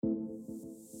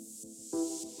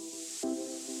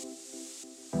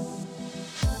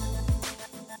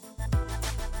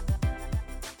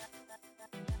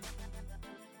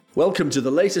Welcome to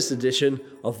the latest edition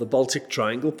of the Baltic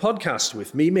Triangle podcast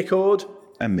with me, Mick Ord.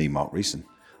 And me, Mark Reeson.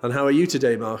 And how are you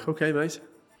today, Mark? Okay, mate?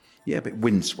 Yeah, a bit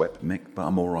windswept, Mick, but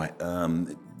I'm all right.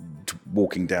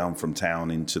 Walking down from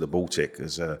town into the Baltic,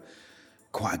 there's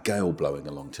quite a gale blowing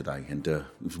along today, and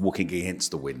walking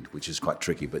against the wind, which is quite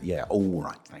tricky, but yeah, all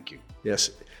right, thank you.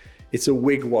 Yes, it's a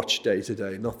wig watch day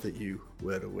today, not that you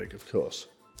wear a wig, of course.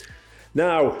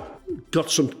 Now, got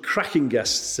some cracking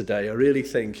guests today. I really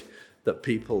think that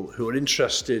people who are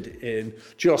interested in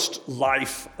just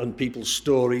life and people's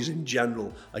stories in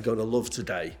general are going to love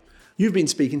today. You've been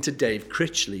speaking to Dave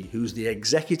Critchley, who's the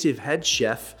executive head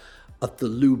chef at the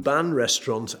Luban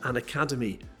Restaurant and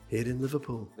Academy here in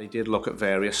Liverpool. They did look at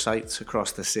various sites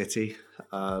across the city.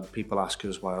 People ask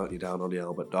us, why aren't you down on the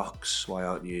Albert Docks? Why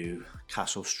aren't you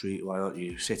Castle Street? Why aren't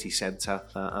you City Centre?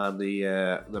 And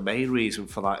the main reason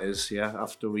for that is,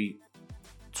 after we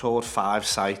toured 5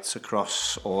 sites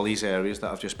across all these areas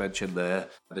that I've just mentioned there,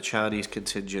 the Chinese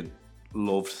contingent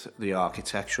loved the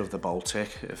architecture of the Baltic.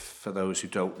 For those who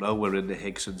don't know, we're in the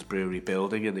Higson's Brewery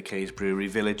building in the Cayes Brewery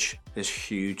Village. This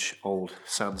huge old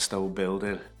sandstone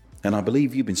building. And I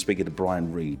believe you've been speaking to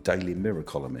Brian Reade, Daily Mirror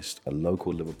columnist, a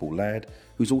local Liverpool lad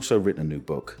who's also written a new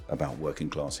book about working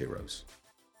class heroes.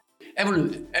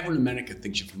 Everyone in America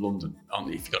thinks you're from London, aren't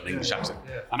they, if you've got an English accent?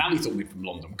 Yeah. And Ali thought we were from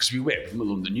London because we were from a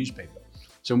London newspaper.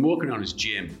 So I'm walking around his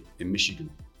gym in Michigan,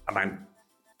 and I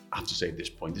have to say at this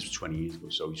point, this was 20 years ago,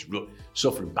 so he's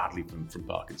suffering badly from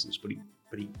Parkinson's, but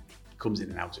he comes in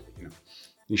and out of it, you know.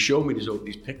 And he showed me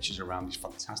these pictures around these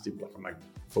fantastic black and white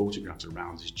photographs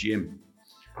around his gym,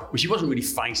 which he wasn't really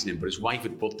fighting in, but his wife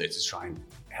had put there to try and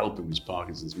help him with his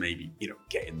Parkinson's, maybe, you know,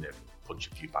 get in there, punch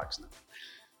a few bags now.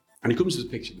 And he comes to the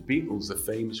picture, the Beatles, the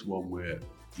famous one where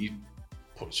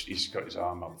he's got his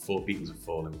arm up, 4 Beatles have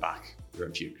fallen back. I don't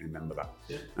know if you can remember that.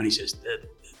 Yeah. And he says,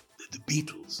 the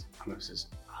Beatles. And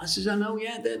I says, I know,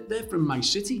 yeah, they're from my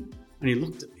city. And he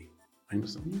looked at me, and he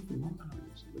must have, you're from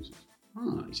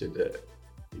London. He said,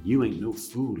 you ain't no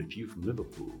fool if you from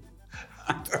Liverpool.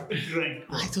 I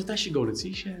thought that should go on a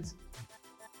t-shirt.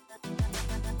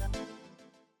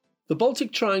 The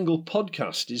Baltic Triangle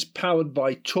podcast is powered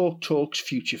by TalkTalk's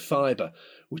Future Fibre,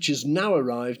 which has now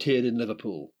arrived here in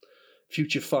Liverpool.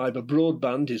 Future Fibre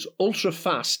broadband is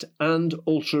ultra-fast and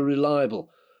ultra-reliable,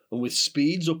 and with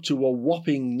speeds up to a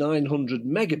whopping 900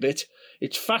 megabit,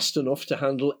 it's fast enough to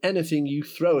handle anything you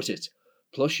throw at it.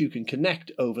 Plus, you can connect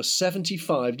over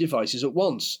 75 devices at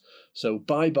once, so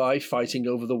bye-bye fighting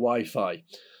over the Wi-Fi.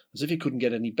 As if it couldn't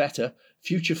get any better,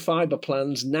 Future Fibre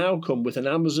plans now come with an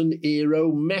Amazon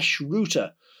Aero mesh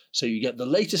router, so you get the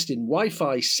latest in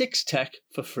Wi-Fi 6 tech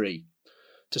for free.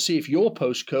 To see if your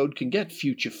postcode can get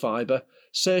Future Fibre,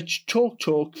 search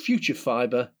TalkTalk Future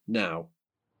Fibre now.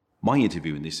 My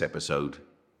interview in this episode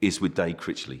is with Dave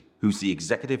Critchley, who's the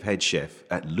executive head chef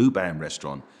at Luban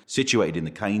Restaurant, situated in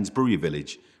the Cayes Brewery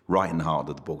Village, right in the heart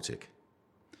of the Baltic.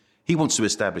 He wants to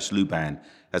establish Luban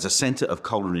as a centre of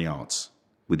culinary arts,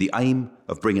 with the aim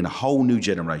of bringing a whole new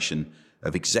generation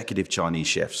of executive Chinese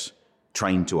chefs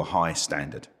trained to a high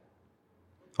standard.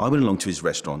 I went along to his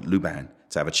restaurant, Luban,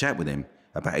 to have a chat with him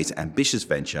about his ambitious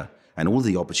venture and all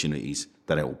the opportunities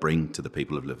that it will bring to the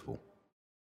people of Liverpool.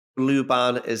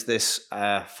 Luban is this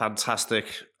fantastic,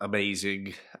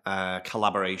 amazing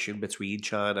collaboration between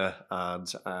China and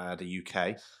the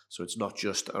UK. So it's not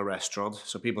just a restaurant.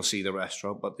 So people see the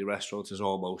restaurant, but the restaurant is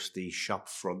almost the shop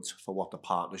front for what the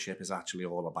partnership is actually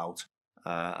all about.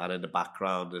 And in the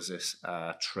background is this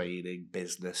training,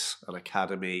 business, an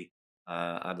academy,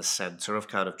 and a centre of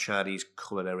kind of Chinese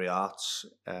culinary arts,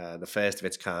 the first of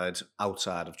its kind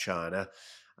outside of China.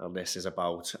 And this is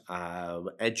about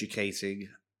educating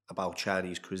about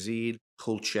Chinese cuisine,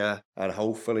 culture, and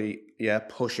hopefully,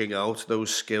 pushing out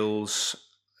those skills,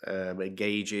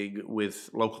 engaging with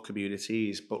local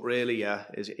communities. But really,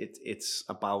 it's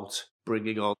about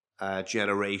bringing on a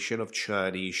generation of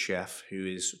Chinese chef who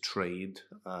is trained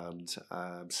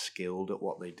and skilled at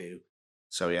what they do.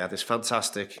 So this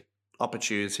fantastic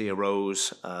opportunity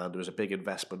arose, and there was a big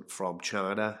investment from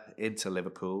China into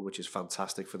Liverpool, which is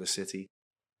fantastic for the city.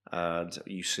 And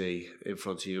you see in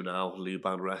front of you now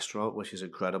Luban Restaurant, which is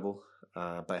incredible.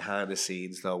 Behind the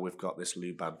scenes, though, we've got this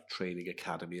Luban Training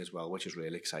Academy as well, which is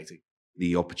really exciting.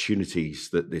 The opportunities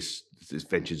that this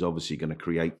venture is obviously going to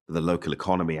create for the local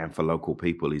economy and for local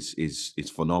people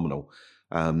is phenomenal.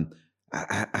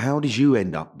 How did you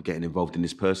end up getting involved in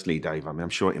this personally, Dave? I mean, I'm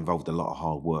sure it involved a lot of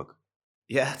hard work.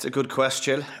 Yeah, it's a good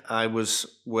question. I was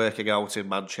working out in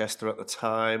Manchester at the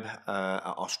time at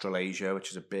Australasia,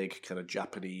 which is a big kind of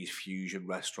Japanese fusion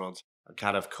restaurant.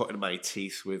 kind of cutting my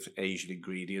teeth with Asian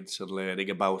ingredients and learning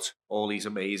about all these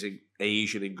amazing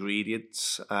Asian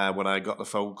ingredients when I got the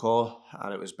phone call.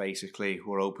 And it was basically,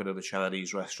 we're opening a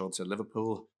Chinese restaurant in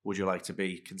Liverpool. Would you like to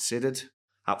be considered?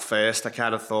 At first, I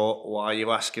kind of thought, why are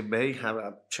you asking me?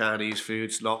 Chinese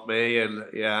food's not me. And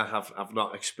yeah, I've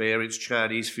not experienced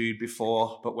Chinese food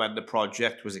before. But when the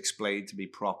project was explained to me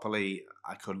properly,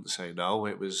 I couldn't say no.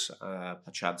 It was a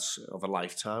chance of a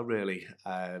lifetime, really.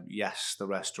 Yes, the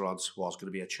restaurant was going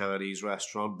to be a Chinese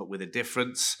restaurant, but with a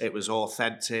difference. It was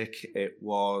authentic. It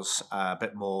was a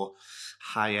bit more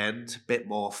high-end, a bit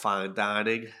more fine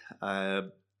dining.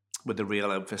 With the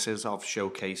real emphasis of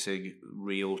showcasing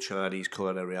real Chinese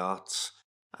culinary arts.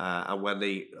 And when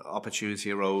the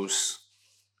opportunity arose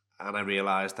and I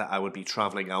realised that I would be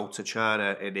travelling out to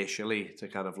China initially to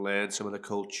kind of learn some of the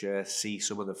culture, see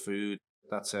some of the food,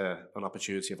 that's an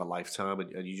opportunity of a lifetime,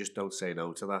 and you just don't say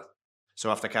no to that. So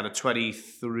after kind of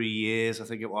 23 years, I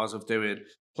think it was, of doing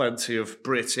plenty of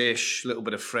British, a little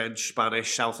bit of French,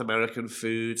 Spanish, South American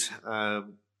food,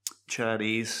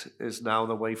 Chinese is now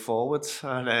the way forward.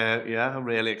 And I'm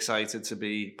really excited to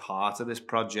be part of this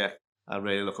project. I'm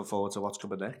really looking forward to what's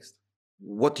coming next.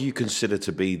 What do you consider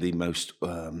to be the most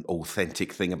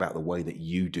authentic thing about the way that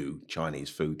you do Chinese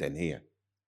food then here?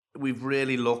 We've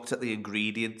really looked at the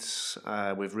ingredients.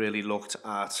 We've really looked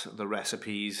at the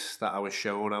recipes that I was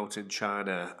shown out in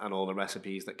China and all the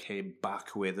recipes that came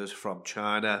back with us from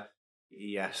China.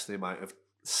 Yes, they might have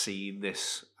seen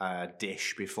this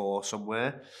dish before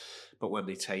somewhere, but when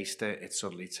they taste it, it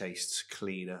suddenly tastes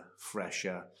cleaner,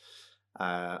 fresher,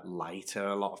 lighter,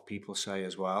 a lot of people say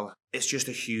as well. It's just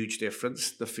a huge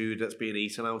difference, the food that's being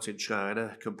eaten out in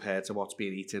China compared to what's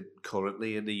being eaten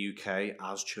currently in the UK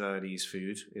as Chinese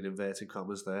food, in inverted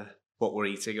commas there. What we're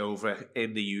eating over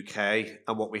in the UK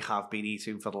and what we have been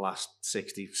eating for the last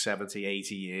 60, 70,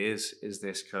 80 years is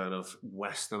this kind of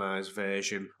westernized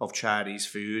version of Chinese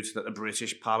food that the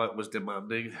British palate was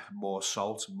demanding. More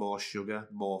salt, more sugar,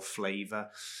 more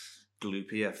flavour,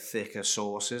 gloopier, thicker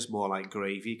sauces, more like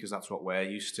gravy, because that's what we're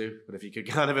used to. But if you could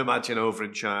kind of imagine over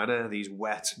in China, these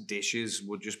wet dishes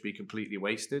would just be completely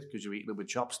wasted because you're eating them with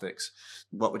chopsticks.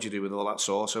 What would you do with all that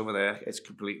sauce over there?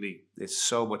 It's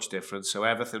so much different. So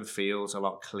everything feels a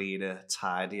lot cleaner,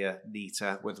 tidier,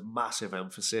 neater, with massive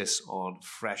emphasis on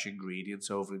fresh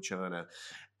ingredients over in China.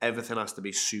 Everything has to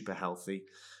be super healthy,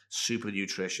 super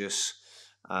nutritious.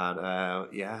 And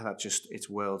it's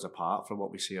worlds apart from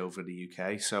what we see over in the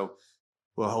UK. So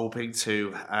we're hoping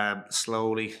to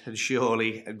slowly and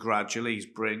surely and gradually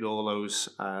bring all those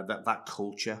that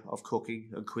culture of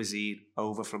cooking and cuisine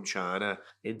over from China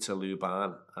into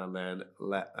Luban, and then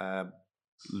let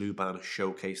Luban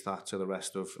showcase that to the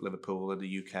rest of Liverpool and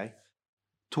the UK.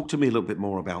 Talk to me a little bit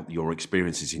more about your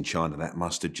experiences in China. That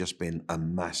must have just been a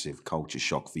massive culture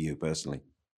shock for you personally.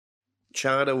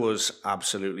 China was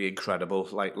absolutely incredible,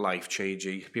 like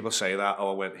life-changing. People say that,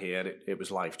 I went here, it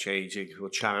was life-changing. Well,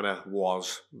 China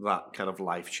was that kind of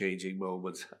life-changing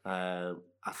moment. I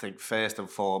think first and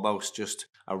foremost, just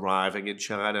arriving in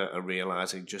China and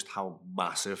realising just how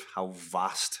massive, how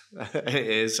vast it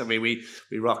is. I mean, we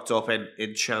rocked up in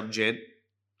Tianjin.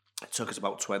 It took us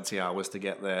about 20 hours to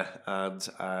get there. And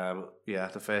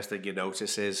the first thing you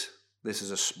notice is this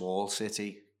is a small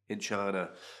city in China,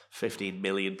 15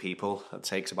 million people. It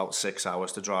takes about 6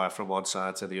 hours to drive from one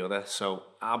side to the other. So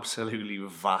absolutely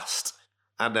vast.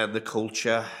 And then the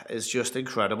culture is just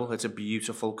incredible. It's a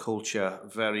beautiful culture,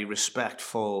 very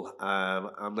respectful.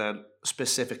 And then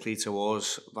specifically to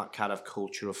us, that kind of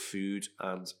culture of food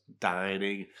and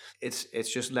dining, it's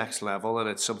just next level, and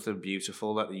it's something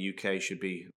beautiful that the UK should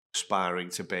be aspiring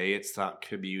to be. It's that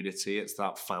community, it's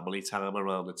that family time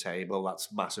around the table that's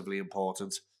massively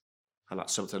important. And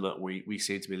that's something that we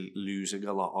seem to be losing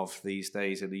a lot of these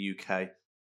days in the UK.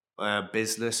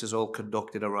 Business is all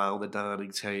conducted around the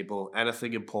dining table.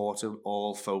 Anything important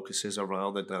all focuses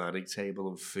around the dining table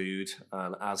and food.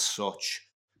 And as such,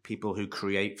 people who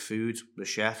create food, the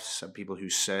chefs, and people who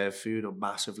serve food are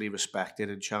massively respected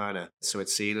in China. So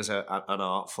it's seen as an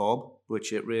art form,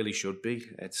 which it really should be.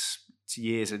 It's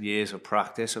years and years of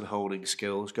practice and honing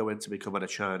skills go into becoming a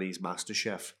Chinese master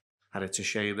chef. And it's a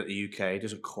shame that the UK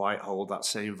doesn't quite hold that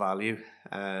same value.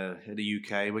 In the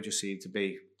UK, we just seem to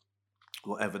be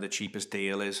whatever the cheapest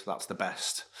deal is, that's the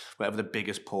best. Whatever the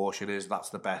biggest portion is, that's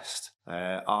the best.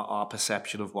 Our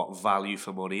perception of what value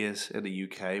for money is in the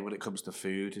UK when it comes to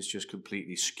food is just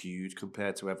completely skewed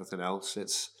compared to everything else.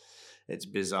 It's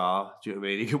bizarre. Do you know what I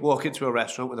mean? You can walk into a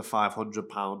restaurant with a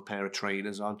 £500 pair of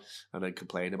trainers on and then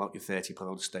complain about your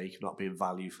 £30 steak not being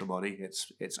value for money.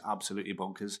 It's absolutely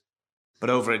bonkers. But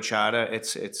over in China,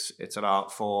 it's an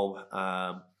art form.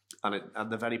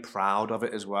 and they're very proud of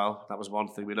it as well. That was one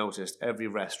thing we noticed. Every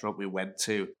restaurant we went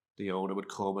to, the owner would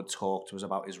come and talk to us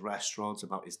about his restaurant,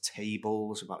 about his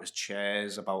tables, about his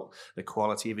chairs, about the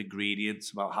quality of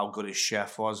ingredients, about how good his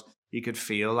chef was. You could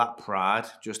feel that pride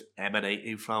just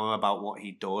emanating from him about what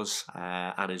he does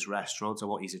and his restaurant and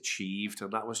what he's achieved.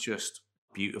 And that was just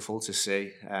beautiful to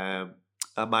see. And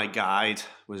my guide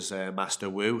was Master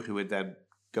Wu, who would then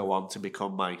go on to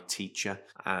become my teacher.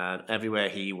 And everywhere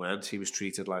he went, he was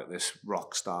treated like this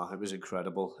rock star. It was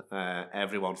incredible.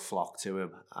 Everyone flocked to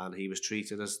him, and he was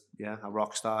treated as a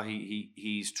rock star.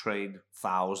 He's trained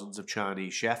thousands of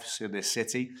Chinese chefs in this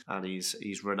city, and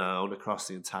he's renowned across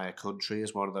the entire country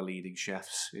as one of the leading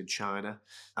chefs in China.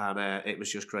 And it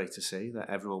was just great to see that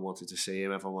everyone wanted to see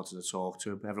him, everyone wanted to talk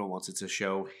to him, everyone wanted to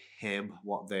show him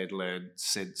what they'd learned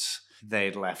since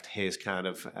they'd left his kind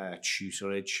of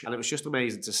tutorage. And it was just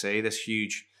amazing to see this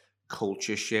huge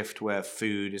culture shift where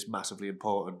food is massively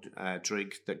important,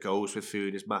 drink that goes with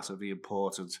food is massively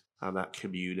important, and that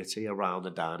community around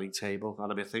the dining table.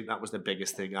 And I think that was the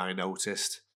biggest thing I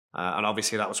noticed. And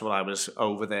obviously that was what I was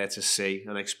over there to see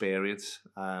and experience.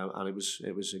 And it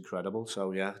was incredible.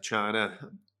 So yeah, China,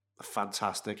 a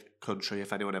fantastic country.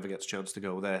 If anyone ever gets a chance to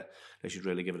go there, they should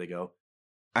really give it a go.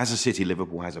 As a city,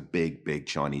 Liverpool has a big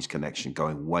Chinese connection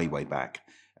going way back.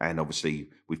 And obviously,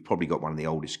 we've probably got one of the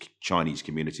oldest Chinese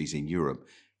communities in Europe.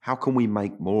 How can we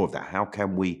make more of that? How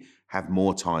can we have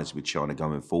more ties with China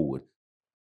going forward?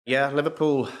 Yeah,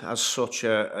 Liverpool has such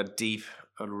a deep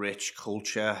and rich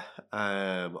culture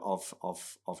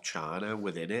of China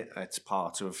within it. It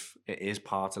is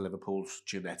part of Liverpool's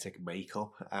genetic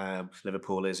makeup.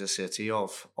 Liverpool is a city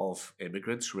of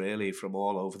immigrants, really, from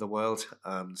all over the world,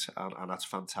 and that's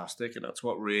fantastic. And that's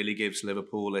what really gives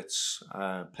Liverpool its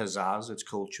pizzazz, its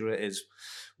culture. It is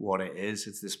what it is.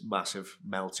 It's this massive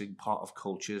melting pot of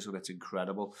cultures, and it's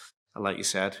incredible. And like you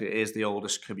said, it is the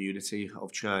oldest community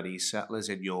of Chinese settlers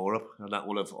in Europe, and that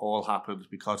will have all happened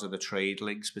because of the trade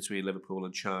links between Liverpool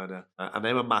and China. And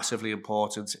they were massively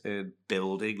important in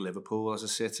building Liverpool as a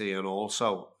city, and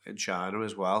also in China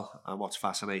as well. And what's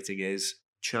fascinating is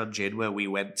Tianjin, where we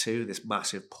went to, this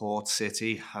massive port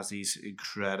city, has these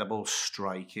incredible,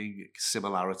 striking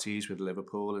similarities with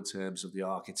Liverpool in terms of the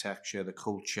architecture, the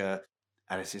culture,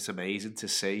 and it's amazing to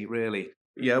see, really.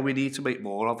 Yeah, we need to make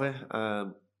more of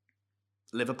it.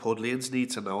 Liverpudlians need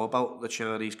to know about the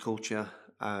Chinese culture,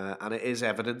 and it is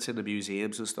evident in the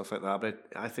museums and stuff like that, but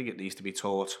I think it needs to be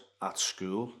taught at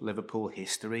school. Liverpool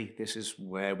history, this is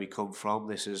where we come from,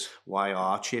 this is why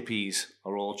our chippies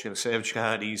are all serve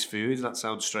Chinese food. That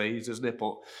sounds strange, doesn't it?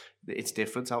 But it's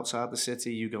different outside the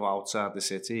city. You go outside the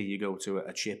city, you go to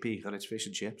a chippy and it's fish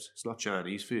and chips. It's not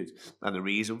Chinese food. And the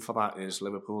reason for that is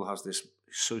Liverpool has this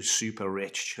super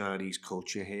rich Chinese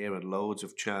culture here, and loads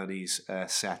of Chinese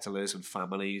settlers and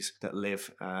families that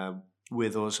live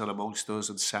with us and amongst us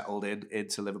and settled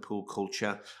into Liverpool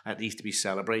culture. It needs to be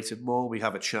celebrated more. We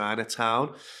have a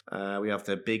Chinatown. We have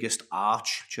the biggest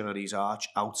Chinese arch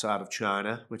outside of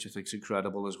China, which I think is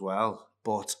incredible as well.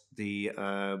 But the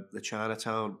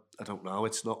Chinatown, I don't know,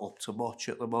 it's not up to much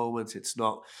at the moment. It's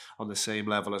not on the same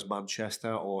level as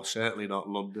Manchester, or certainly not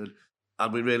London.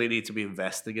 And we really need to be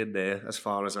investing in there, as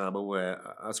far as I'm aware,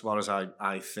 as far as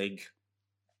I think.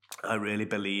 I really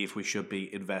believe we should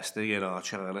be investing in our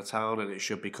Chinatown, and it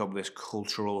should become this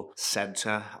cultural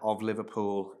centre of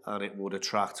Liverpool, and it would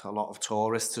attract a lot of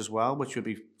tourists as well, which would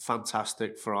be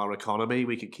fantastic for our economy.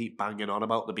 We could keep banging on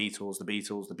about the Beatles,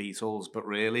 but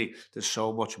really there's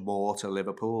so much more to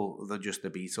Liverpool than just the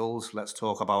Beatles. Let's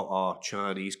talk about our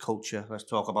Chinese culture. Let's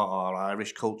talk about our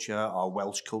Irish culture, our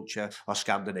Welsh culture, our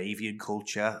Scandinavian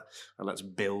culture, and let's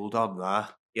build on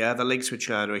that. Yeah, the links with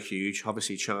China are huge.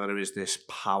 Obviously, China is this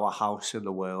powerhouse in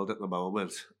the world at the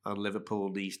moment, and Liverpool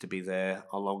needs to be there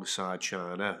alongside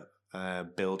China,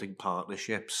 building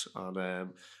partnerships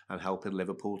and helping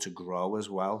Liverpool to grow as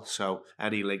well. So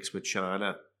any links with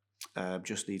China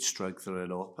just need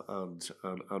strengthening up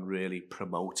and really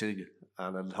promoting,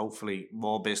 and then hopefully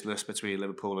more business between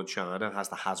Liverpool and China, as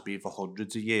there has been for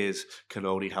hundreds of years, can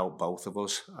only help both of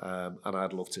us, and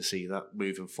I'd love to see that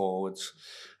moving forwards.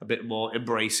 A bit more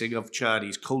embracing of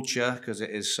Chinese culture, because it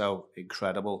is so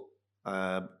incredible,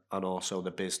 and also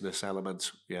the business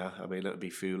element. Yeah, I mean, it would be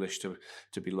foolish to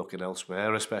be looking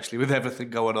elsewhere, especially with everything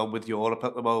going on with Europe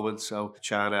at the moment. So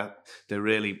China, they're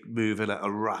really moving at a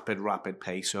rapid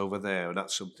pace over there, and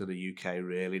that's something the UK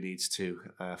really needs to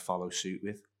follow suit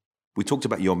with. We talked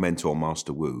about your mentor,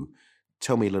 Master Wu.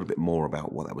 Tell me a little bit more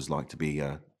about what that was like to be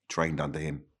trained under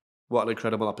him. What an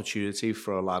incredible opportunity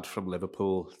for a lad from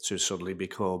Liverpool to suddenly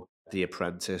become the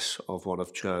apprentice of one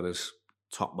of China's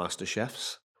top master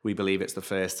chefs. We believe it's the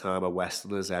first time a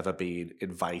Westerner's ever been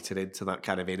invited into that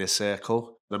kind of inner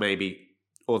circle. There may be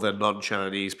other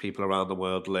non-Chinese people around the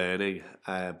world learning,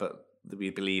 but we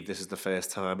believe this is the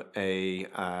first time a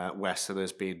Westerner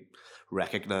has been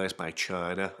recognised by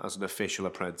China as an official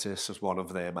apprentice, as one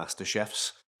of their master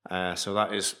chefs. So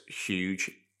that is huge,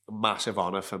 massive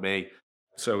honour for me.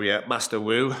 So yeah, Master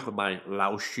Wu, my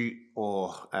Laoshi,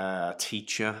 or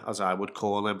teacher, as I would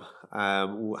call him,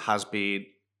 has been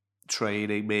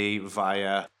training me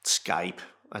via Skype,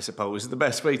 I suppose is the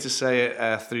best way to say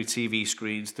it, through TV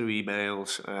screens, through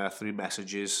emails, through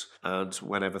messages. And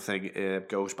when everything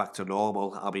goes back to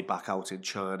normal, I'll be back out in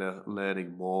China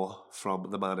learning more from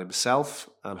the man himself.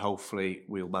 And hopefully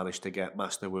we'll manage to get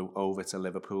Master Wu over to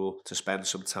Liverpool to spend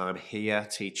some time here,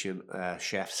 teaching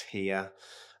chefs here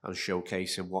and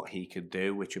showcasing what he can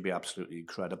do, which would be absolutely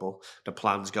incredible. The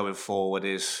plans going forward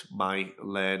is my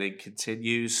learning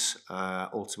continues,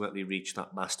 ultimately reach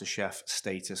that master chef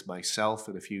status myself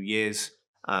in a few years,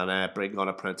 and bring on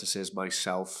apprentices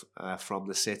myself from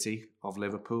the city of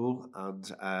Liverpool,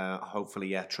 and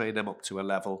hopefully, train them up to a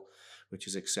level which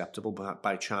is acceptable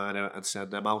by China, and send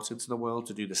them out into the world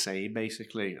to do the same,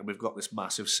 basically. And we've got this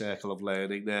massive circle of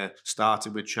learning there,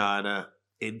 starting with China,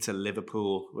 into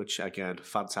Liverpool, which again,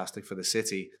 fantastic for the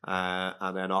city,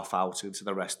 and then off out into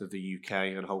the rest of the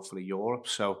UK and hopefully Europe.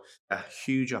 So a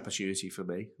huge opportunity for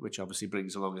me, which obviously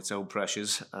brings along its own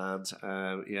pressures, and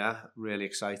really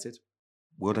excited.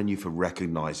 Well done you for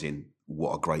recognising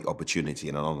what a great opportunity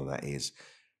and an honour that is.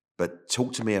 But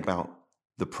talk to me about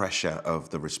the pressure of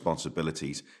the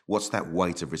responsibilities. What's that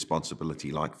weight of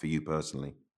responsibility like for you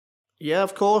personally? Yeah,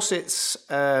 of course, it's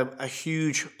a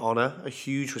huge honour, a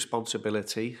huge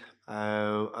responsibility,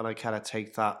 and I kind of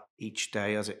take that each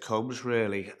day as it comes,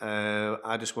 really.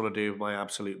 I just want to do my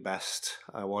absolute best.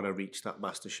 I want to reach that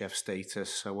Master Chef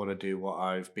status. I want to do what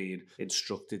I've been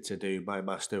instructed to do by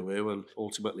Master Wu, and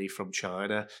ultimately from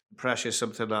China. Pressure is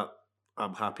something that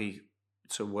I'm happy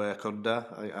to work under.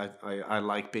 I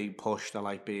like being pushed. I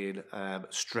like being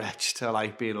stretched. I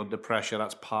like being under pressure.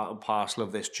 That's part and parcel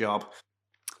of this job.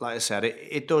 Like I said,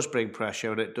 it does bring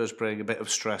pressure, and it does bring a bit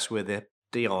of stress with it.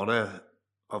 The honour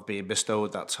of being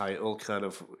bestowed that title kind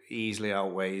of easily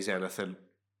outweighs anything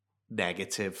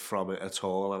negative from it at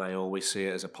all, and I always see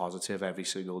it as a positive every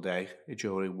single day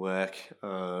during work,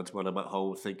 and when I'm at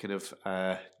home thinking of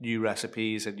new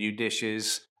recipes and new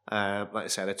dishes. Like I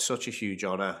said, it's such a huge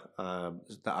honour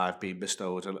that I've been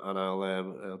bestowed, and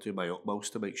I'll do my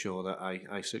utmost to make sure that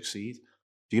I succeed.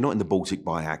 You're not in the Baltic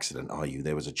by accident, are you?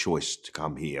 There was a choice to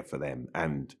come here for them.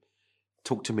 And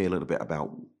talk to me a little bit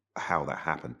about how that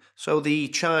happened. So the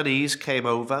Chinese came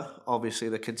over, obviously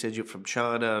the contingent from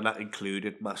China, and that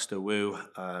included Master Wu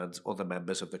and other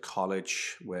members of the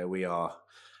college where we are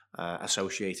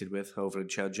associated with over in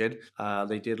Tianjin.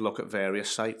 They did look at various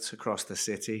sites across the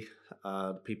city,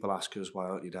 and people ask us, why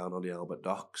aren't you down on the Albert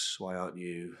Docks? Why aren't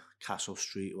you Castle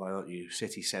Street? Why aren't you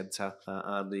city centre?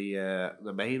 And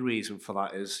the main reason for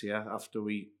that is, after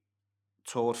we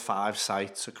toured 5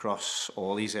 sites across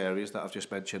all these areas that I've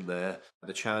just mentioned there,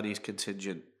 the Chinese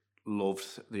contingent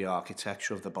loved the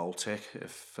architecture of the Baltic.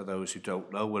 For those who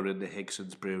don't know, we're in the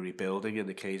Higson's Brewery building in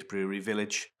the Cays Brewery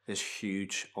Village, this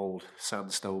huge old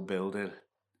sandstone building,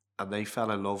 and they fell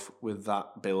in love with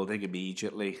that building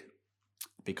immediately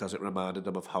because it reminded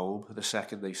them of home. The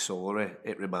second they saw it,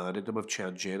 it reminded them of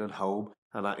Tianjin and home,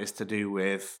 and that is to do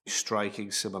with striking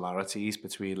similarities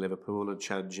between Liverpool and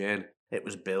Tianjin. It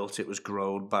was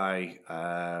grown by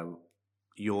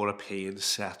European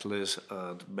settlers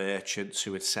and merchants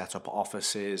who had set up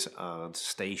offices and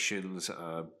stations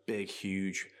and big,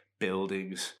 huge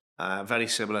buildings. Very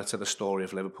similar to the story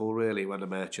of Liverpool, really, when the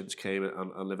merchants came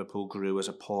and Liverpool grew as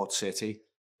a port city.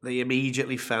 They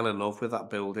immediately fell in love with that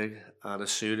building, and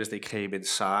as soon as they came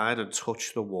inside and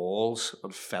touched the walls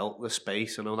and felt the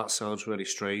space, I know that sounds really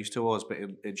strange to us, but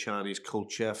in Chinese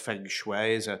culture, feng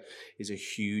shui is a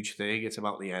huge thing. It's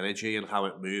about the energy and how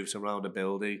it moves around a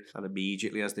building, and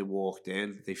immediately as they walked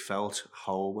in, they felt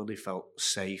home, and they felt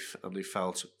safe, and they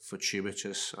felt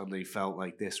fortuitous, and they felt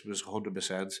like this was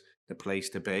 100% the place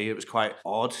to be. It was quite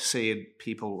odd seeing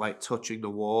people like touching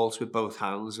the walls with both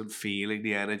hands and feeling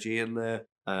the energy in there.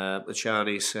 The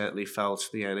Chinese certainly felt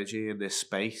the energy in this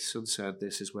space and said,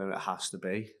 "This is where it has to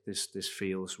be. This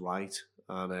feels right,"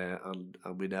 and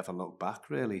we never looked back,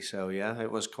 really. So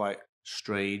it was quite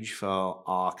strange for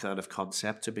our kind of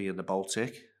concept to be in the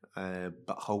Baltic.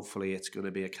 But hopefully it's going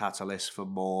to be a catalyst for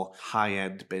more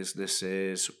high-end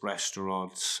businesses,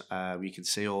 restaurants. We can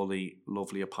see all the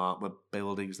lovely apartment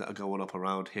buildings that are going up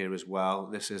around here as well.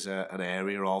 This is an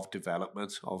area of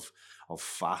development, of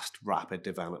fast, rapid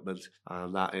development,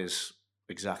 and that is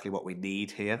exactly what we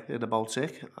need here in the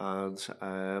Baltic, and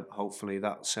hopefully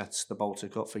that sets the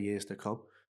Baltic up for years to come.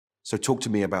 So talk to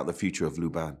me about the future of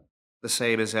Luban. The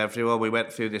same as everyone. We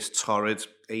went through this torrid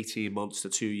 18 months to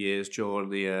 2 years during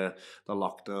the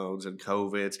lockdowns and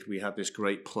COVID. We had this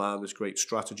great plan, this great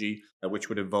strategy, which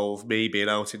would involve me being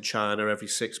out in China every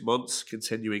 6 months,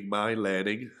 continuing my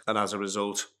learning, and as a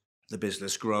result, the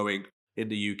business growing in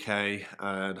the UK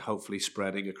and hopefully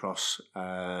spreading across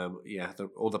the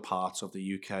other parts of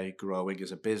the UK, growing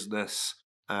as a business.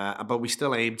 But we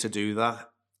still aim to do that.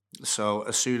 So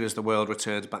as soon as the world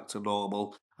returns back to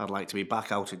normal, I'd like to be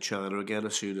back out in China again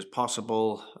as soon as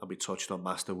possible. And we touched on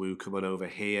Master Wu coming over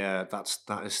here.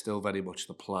 That is still very much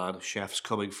the plan. Chefs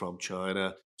coming from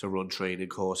China to run training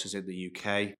courses in the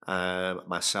UK.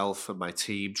 Myself and my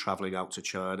team travelling out to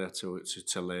China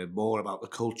to learn more about the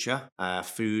culture,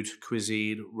 food,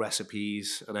 cuisine,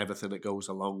 recipes, and everything that goes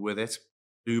along with it.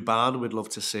 Luban, we'd love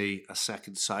to see a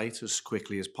second site as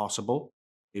quickly as possible.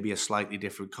 Maybe a slightly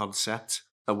different concept.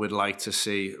 And we'd like to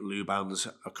see Lubans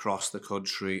across the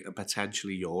country and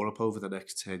potentially Europe over the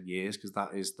next 10 years, because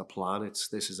that is the plan.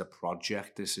 This is a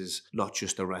project. This is not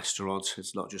just a restaurant.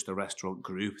 It's not just a restaurant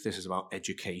group. This is about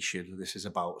education. This is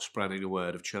about spreading the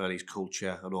word of Chinese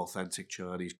culture and authentic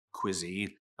Chinese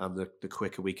cuisine. And the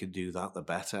quicker we can do that, the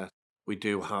better. We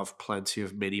do have plenty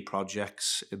of mini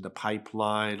projects in the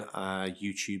pipeline,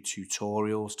 YouTube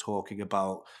tutorials talking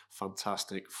about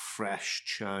fantastic fresh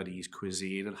Chinese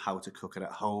cuisine and how to cook it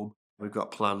at home. We've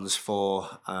got plans for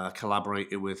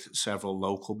collaborating with several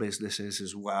local businesses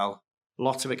as well.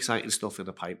 Lots of exciting stuff in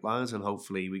the pipelines, and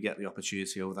hopefully we get the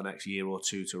opportunity over the next year or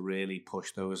two to really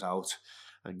push those out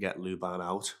and get Luban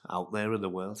out there in the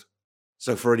world.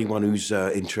 So for anyone who's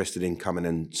interested in coming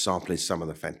and sampling some of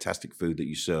the fantastic food that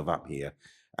you serve up here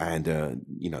and,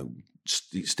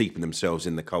 steeping themselves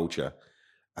in the culture,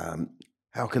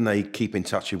 how can they keep in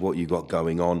touch with what you've got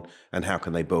going on, and how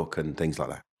can they book and things like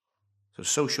that? So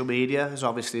social media is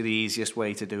obviously the easiest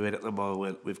way to do it at the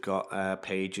moment. We've got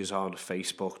pages on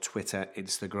Facebook, Twitter,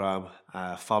 Instagram.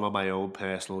 Follow my own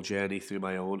personal journey through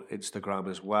my own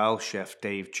Instagram as well, Chef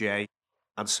Dave J.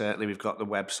 And certainly we've got the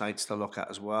websites to look at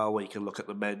as well, where you can look at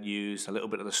the menus, a little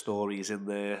bit of the stories in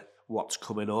there, what's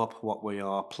coming up, what we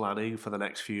are planning for the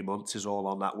next few months is all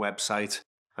on that website.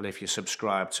 And if you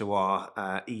subscribe to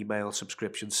our email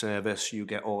subscription service, you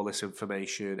get all this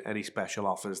information, any special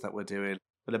offers that we're doing.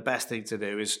 But the best thing to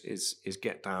do is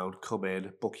get down, come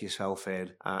in, book yourself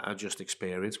in, and just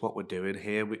experience what we're doing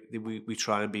here. We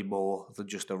try and be more than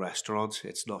just a restaurant.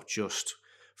 It's not just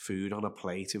food on a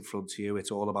plate in front of you. It's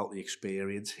all about the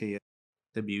experience here.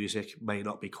 The music may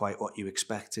not be quite what you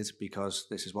expected, because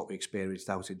this is what we experienced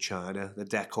out in China. The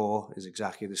decor is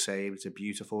exactly the same. It's a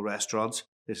beautiful restaurant.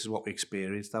 This is what we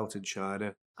experienced out in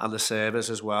China. And the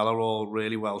servers as well are all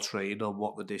really well trained on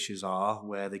what the dishes are,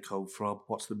 where they come from,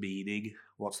 what's the meaning,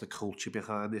 what's the culture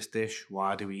behind this dish,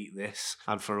 why do we eat this?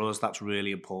 And for us, that's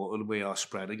really important. We are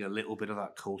spreading a little bit of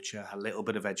that culture, a little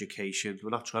bit of education. We're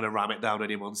not trying to ram it down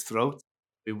anyone's throat.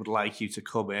 We would like you to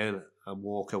come in and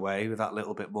walk away with that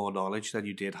little bit more knowledge than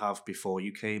you did have before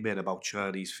you came in about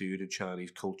Chinese food and Chinese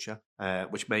culture,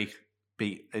 which may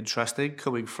be interesting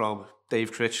coming from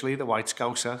Dave Critchley, the White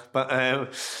Scouser. But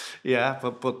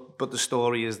but the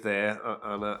story is there,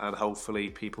 and hopefully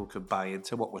people can buy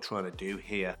into what we're trying to do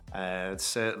here. And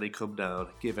certainly come down,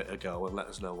 give it a go, and let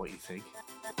us know what you think.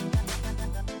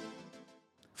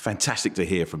 Fantastic to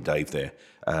hear from Dave there,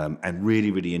 and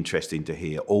really, really interesting to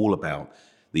hear all about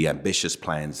the ambitious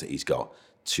plans that he's got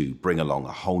to bring along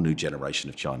a whole new generation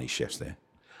of Chinese chefs there.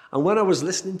 And when I was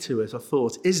listening to it, I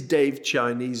thought, is Dave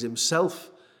Chinese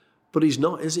himself? But he's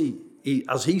not, is he?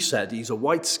 As he said, he's a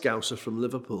White Scouser from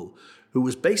Liverpool who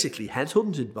was basically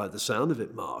headhunted, by the sound of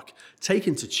it, Mark,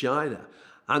 taken to China.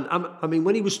 And I mean,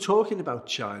 when he was talking about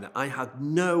China, I had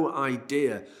no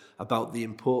idea about the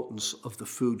importance of the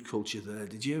food culture there.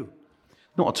 Did you?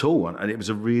 Not at all. And it was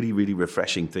a really, really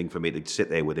refreshing thing for me to sit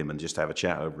there with him and just have a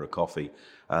chat over a coffee.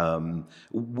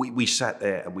 We sat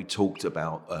there and we talked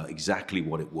about exactly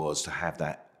what it was to have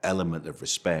that element of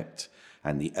respect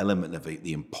and the element of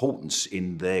the importance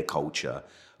in their culture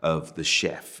of the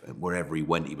chef. Wherever he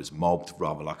went, he was mobbed,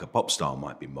 rather like a pop star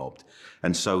might be mobbed.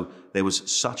 And so there was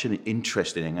such an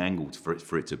interesting angle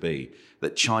for it to be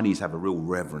that Chinese have a real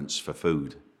reverence for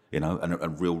food, and a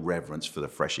real reverence for the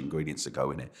fresh ingredients that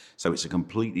go in it. So it's a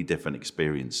completely different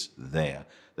experience there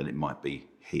than it might be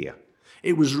here.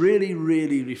 It was really,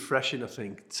 really refreshing, I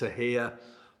think, to hear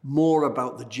more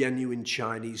about the genuine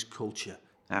Chinese culture.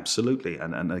 Absolutely.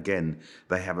 And again,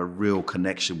 they have a real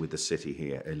connection with the city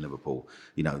here in Liverpool.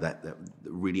 That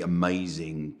really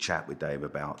amazing chat with Dave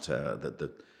about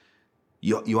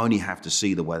You only have to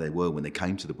see the way they were when they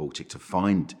came to the Baltic to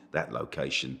find that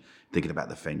location, thinking about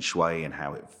the feng shui and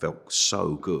how it felt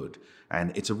so good.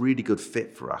 And it's a really good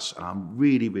fit for us. And I'm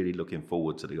really, really looking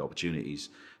forward to the opportunities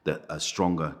that a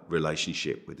stronger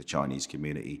relationship with the Chinese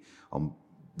community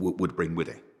would bring with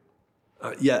it.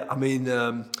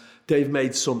 Dave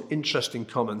made some interesting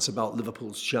comments about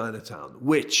Liverpool's Chinatown,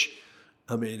 which,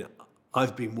 I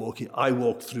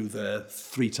walk through there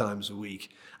 3 times a week,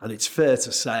 and it's fair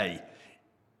to say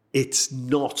it's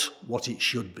not what it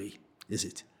should be, is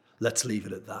it? Let's leave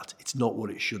it at that. It's not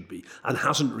what it should be, and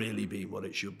hasn't really been what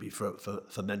it should be for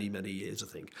many, many years, I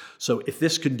think. So if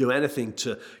this can do anything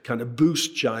to kind of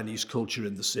boost Chinese culture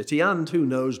in the city, and who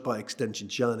knows, by extension,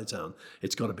 Chinatown,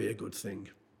 it's got to be a good thing.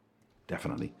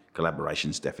 Definitely.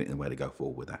 Collaboration's definitely the way to go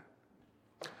forward with that.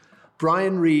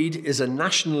 Brian Reade is a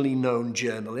nationally known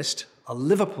journalist, a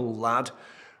Liverpool lad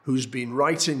who's been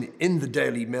writing in the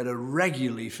Daily Mirror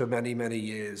regularly for many, many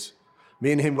years.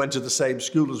 Me and him went to the same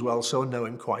school as well, so I know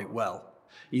him quite well.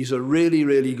 He's a really,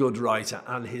 really good writer,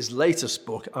 and his latest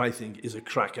book, I think, is a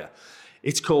cracker.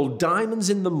 It's called Diamonds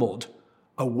in the Mud,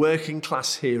 A Working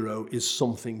Class Hero is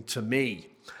Something to Me.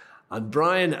 And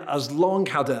Brian has long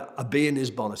had a bee in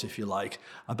his bonnet, if you like,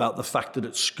 about the fact that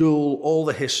at school, all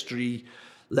the history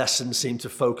lessons seem to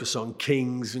focus on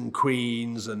kings and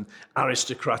queens and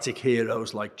aristocratic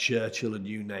heroes like Churchill and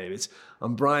you name it.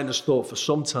 And Brian has thought for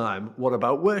some time, what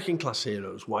about working class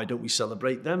heroes? Why don't we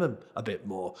celebrate them a bit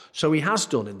more? So he has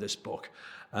done in this book.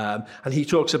 And he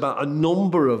talks about a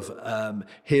number of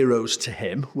heroes to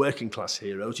him, working class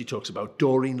heroes. He talks about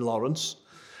Doreen Lawrence.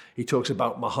 He talks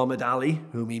about Muhammad Ali,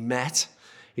 whom he met.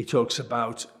 He talks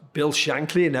about Bill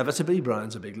Shankly, inevitably.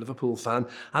 Brian's a big Liverpool fan.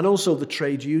 And also the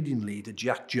trade union leader,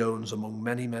 Jack Jones, among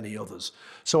many, many others.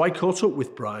 So I caught up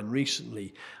with Brian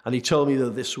recently, and he told me that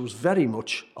this was very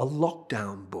much a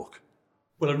lockdown book.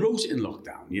 Well, I wrote it in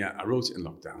lockdown. Yeah, I wrote it in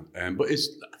lockdown. But it's,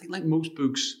 I think, like most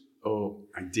books or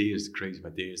ideas, the creative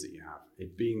ideas that you have,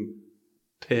 it being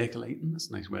percolating, that's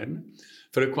a nice word, isn't it?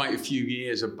 For quite a few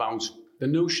years about the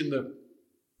notion that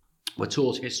we're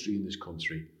taught history in this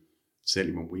country,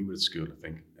 certainly when we were at school, I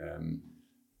think.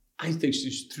 I think it's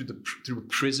just through a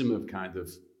prism of kind of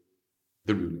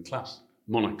the ruling class,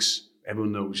 monarchs.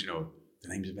 Everyone knows, the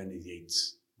names of Henry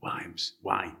VIII's wives.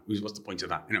 Why? What's the point of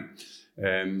that?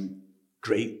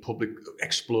 Great public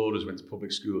explorers went to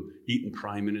public school, Eton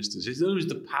prime ministers. It's those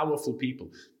the powerful people.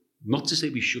 Not to say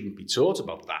we shouldn't be taught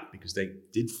about that, because they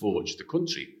did forge the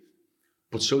country,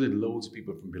 but so did loads of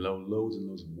people from below, loads and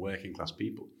loads of working class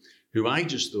people, who I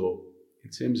just thought,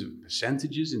 in terms of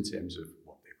percentages, in terms of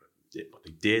what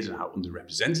they did and how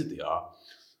underrepresented they are,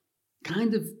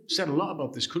 kind of said a lot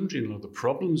about this country and a lot of the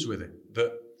problems with it.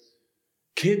 That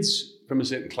kids from a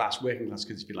certain class, working class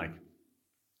kids, if you like,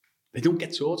 they don't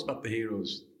get taught about the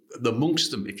heroes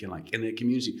amongst them, if you like, in their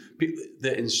community. People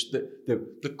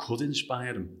that could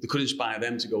inspire them. They could inspire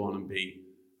them to go on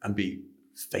and be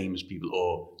famous people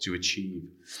or to achieve.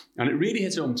 And it really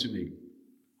hit home to me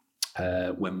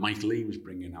when Mike Leigh was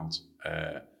bringing out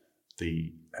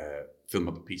the film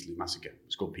about the Peterloo Massacre.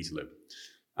 It's called Peterloo.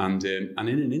 And in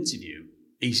an interview,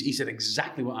 he said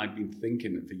exactly what I'd been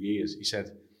thinking for years. He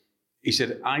said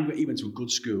he went to a good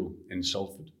school in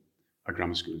Salford, a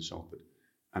grammar school in Salford.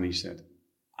 And he said,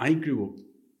 I grew up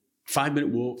 5-minute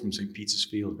walk from St. Peter's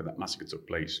Field where that massacre took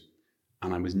place,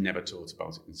 and I was never taught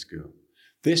about it in school.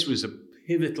 This was a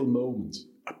pivotal moment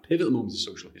of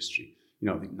social history.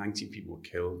 I think 19 people were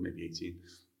killed, maybe 18,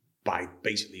 by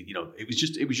basically,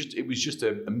 it was just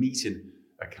a meeting,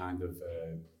 a kind of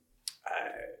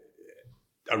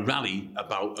a rally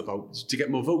about to get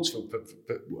more votes for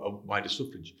wider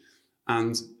suffrage.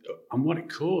 And what it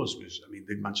caused was,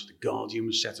 the Manchester Guardian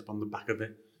was set up on the back of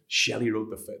it. Shelley wrote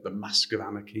the Mask of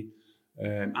Anarchy,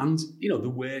 and the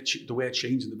way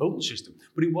changing the voting system.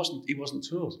 But he wasn't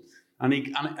taught, and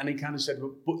he kind of said,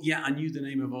 but yeah, I knew the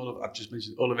name of I've just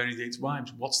mentioned all of Henry VIII's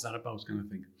wives. What's that about, kind of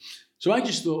thing. So I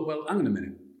just thought, well, hang on a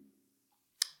minute.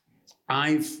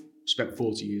 I've spent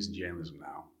 40 years in journalism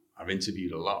now. I've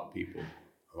interviewed a lot of people,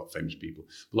 a lot of famous people,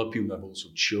 a lot of people I've also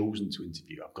chosen to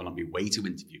interview. I've gone on my way to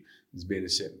interview. There's been a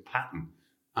certain pattern,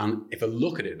 and if I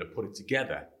look at it and put it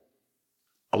together,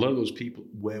 a lot of those people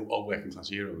are working class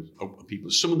heroes. Are people.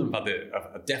 Some of them have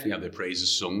definitely had their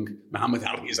praises sung. Muhammad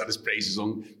Ali has had his praises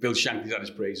sung. Bill Shankly's had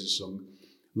his praises sung.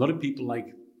 A lot of people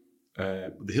like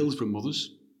the Hillsborough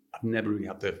Mothers. I've never really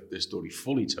had their story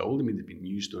fully told. There've been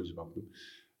news stories about them.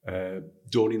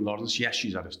 Doreen Lawrence, yes,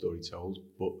 she's had a story told,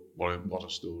 but what a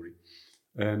story.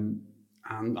 And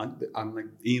like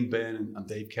Ian Byrne and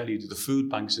Dave Kelly, who did the food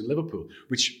banks in Liverpool,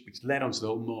 which led on to the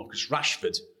whole Marcus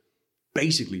Rashford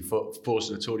basically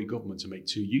forcing a Tory government to make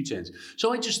 2 U-turns.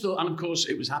 So I just thought, and of course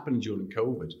it was happening during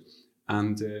COVID,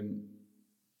 and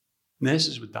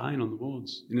nurses were dying on the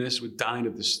wards. The nurses were dying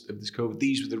of this COVID.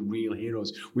 These were the real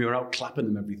heroes. We were out clapping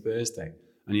them every Thursday.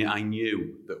 And yet I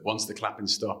knew that once the clapping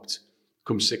stopped,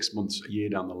 come 6 months, a year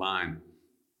down the line,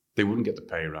 they wouldn't get the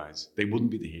pay rise. They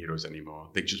wouldn't be the heroes anymore.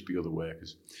 They'd just be other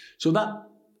workers. So that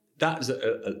is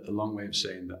a long way of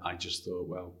saying that I just thought,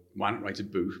 well, why not write a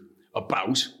book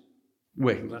about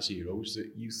working class heroes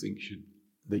that you think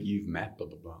that you've met, blah,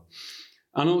 blah, blah.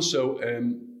 And also,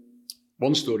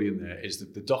 one story in there is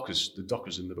that the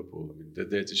dockers in Liverpool, I mean,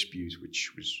 their dispute,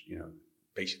 which was,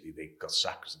 basically they got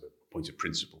sacked because of a point of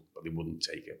principle, but they wouldn't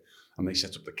take it. And they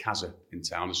set up the CASA in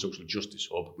town, a social justice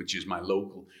hub, which is my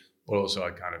local, but also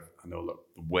I know that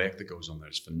the work that goes on there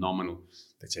is phenomenal.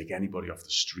 They take anybody off the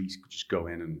street, just go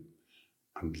in and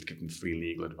give them free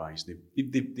legal advice.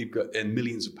 They've got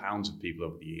millions of pounds of people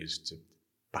over the years to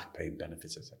back pay and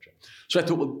benefits, etc. So I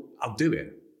thought, well, I'll do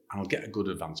it, and I'll get a good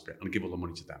advance for it, and I'll give all the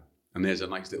money to them. And there's a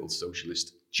nice little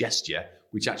socialist gesture,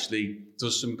 which actually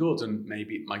does some good, and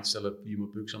maybe it might sell a few more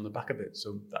books on the back of it.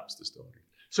 So that's the story.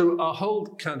 So our whole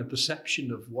kind of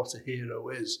perception of what a hero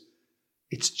is,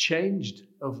 it's changed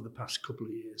over the past couple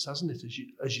of years, hasn't it,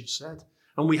 as you've said?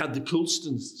 And we had the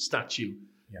Colston statue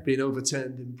being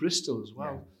overturned in Bristol as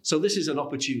well. Yeah. So this is an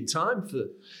opportune time to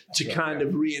kind of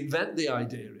reinvent the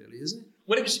idea, really, isn't it?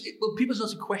 Well, people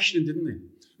started questioning, didn't they?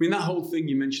 I mean, that whole thing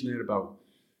you mentioned there about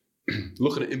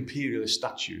looking at imperialist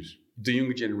statues, the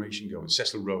younger generation going,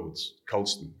 Cecil Rhodes,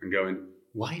 Colston, and going,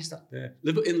 why is that there?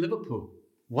 In Liverpool,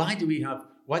 why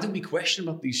don't we question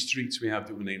about these streets we have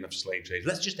that were named after slave trade?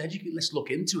 Let's just educate, let's look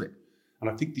into it. And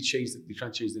I think they tried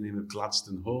to change the name of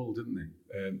Gladstone Hall, didn't they,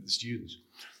 the students?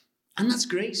 And that's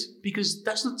great, because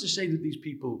that's not to say that these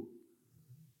people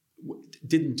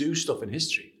didn't do stuff in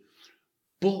history.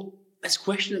 But let's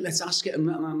question it, let's ask it, and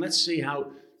let's see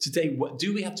how today,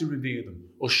 do we have to revere them?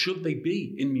 Or should they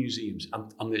be in museums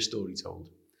and their story told?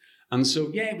 And so,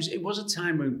 yeah, it was a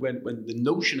time when the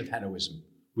notion of heroism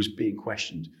was being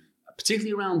questioned,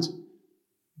 particularly around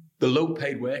the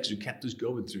low-paid workers who kept us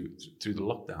going through the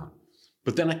lockdown.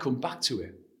 But then I come back to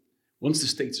it. Once the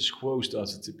status quo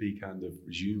started to be kind of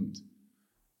resumed,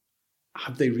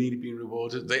 have they really been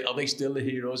rewarded? Are they still the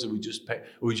heroes, or we just pay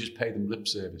them lip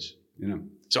service?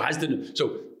 So has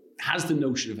the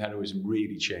notion of heroism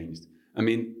really changed? I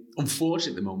mean,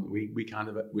 unfortunately, at the moment,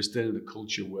 we're still in a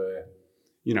culture where,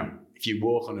 if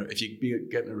you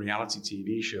get a reality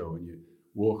TV show and you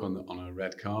walk on a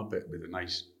red carpet with a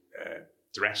nice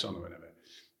dress on or whatever,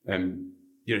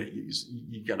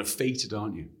 you kind of fated,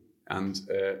 aren't you? And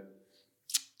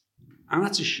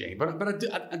that's a shame. But I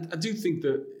do think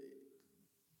that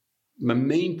my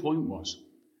main point was,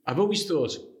 I've always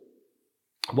thought,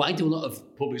 why do a lot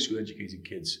of public school educated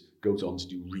kids go on to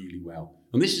do really well?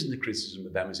 And this isn't a criticism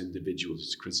of them as individuals,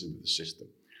 it's a criticism of the system.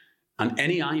 And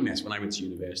any I met when I went to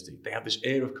university, they had this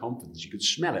air of confidence. You could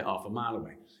smell it half a mile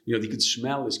away. They could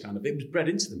smell this kind of, it was bred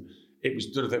into them. It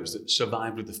was the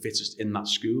survival of the fittest in that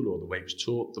school, or the way it was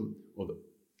taught them,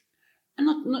 and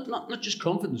not just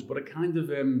confidence, but a kind of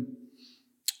a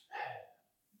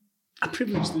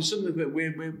privilege. There's something that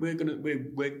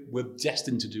we're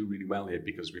destined to do really well here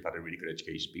because we've had a really good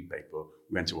education, been paid for,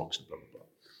 we went to Oxford, blah, blah, blah.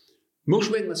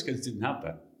 Most working class kids didn't have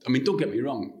that. I mean, don't get me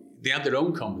wrong, they had their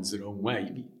own confidence, their own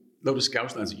way. A lot of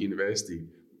Scouse lads at university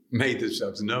made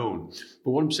themselves known.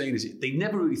 But what I'm saying is they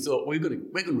never really thought, we're going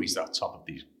to reach that top of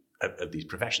these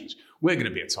professions. We're going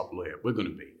to be a top lawyer. We're going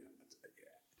to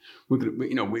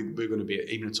be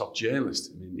even a top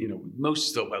journalist. I mean,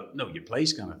 most thought, well, know your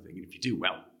place kind of thing. And if you do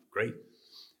well, great.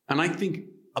 And I think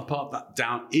a part of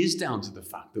that is down to the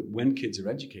fact that when kids are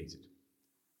educated,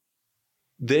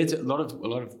 there's a lot of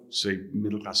say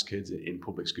middle class kids in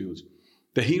public schools.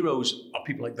 The heroes are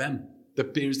people like them, the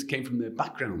peers that came from their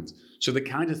background. So they're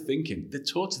kind of thinking, they're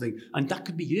taught to think, and that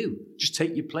could be you. Just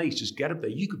take your place, just get up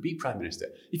there. You could be Prime Minister.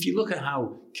 If you look at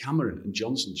how Cameron and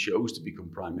Johnson chose to become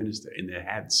Prime Minister in their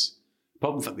heads,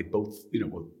 apart from the fact they both,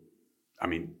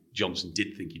 Johnson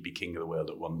did think he'd be king of the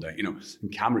world at one day, and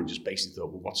Cameron just basically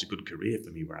thought, well, what's a good career for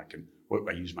me where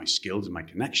I use my skills and my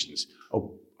connections?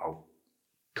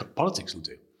 Politics will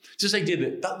do. It's this idea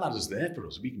that ladder's there for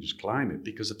us. We can just climb it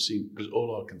because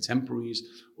all our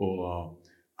contemporaries, all our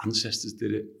ancestors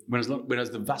did it. Whereas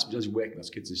the vast majority of working class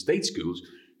kids in state schools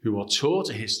who are taught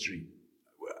a history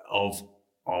of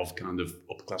kind of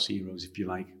upper class heroes, if you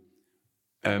like,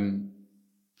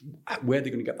 where are they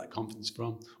going to get that confidence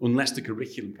from? Unless the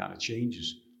curriculum kind of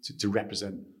changes to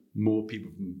represent more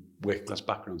people from working class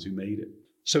backgrounds who made it.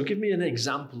 So give me an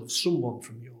example of someone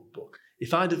from your book.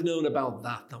 if I'd have known about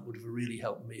that, that would have really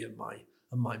helped me and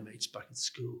my mates back at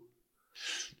school.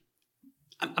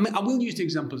 I mean, I will use the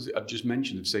examples I've just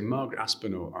mentioned of, say, Margaret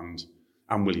Aspinall and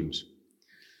Anne Williams.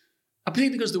 I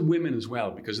believe because the women as well,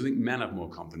 because I think men have more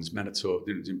confidence. Men are taught,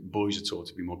 boys are taught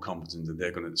to be more confident that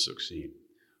they're going to succeed.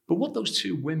 But what those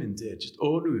two women did, just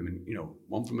ordinary women, you know,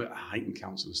 one from a Highton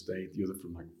Council estate, the other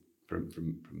from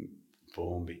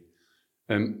Formby,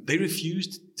 they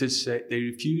refused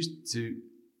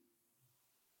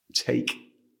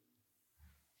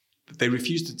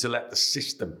to let the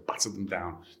system batter them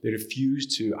down. They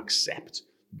refused to accept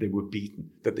they were beaten,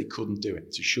 that they couldn't do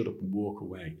it, to shut up and walk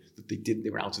away, that they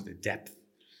were out of their depth.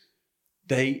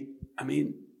 Anne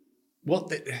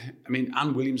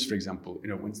Williams, for example, you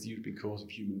know, went to the European Court of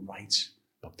Human Rights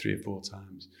about 3 or 4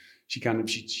 times. She got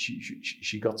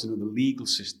to know the legal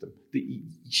system.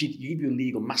 She'd give you a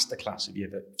legal masterclass if you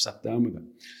ever sat down with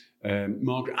her.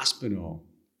 Margaret Aspinall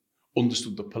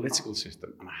understood the political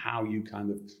system and how you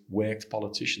kind of worked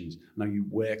politicians and how you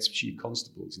worked chief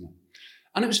constables and that.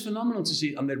 And it was phenomenal to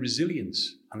see, and their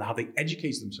resilience and how they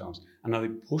educated themselves and how they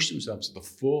pushed themselves to the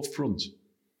forefront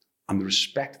and the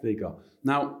respect they got.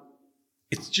 Now,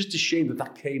 it's just a shame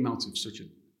that came out of such a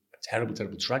terrible,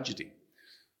 terrible tragedy.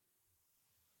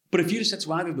 But if you'd have said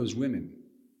to either of those women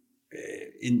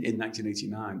in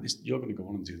 1989, you're going to go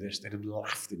on and do this, they'd have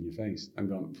laughed in your face and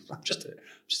gone, I'm just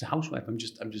a housewife, I'm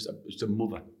just a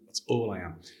mother. That's all I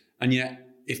am. And yet,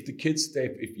 if the kids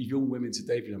today, if young women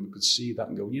today, for example, could see that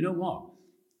and go, you know what?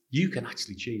 You can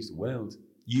actually change the world.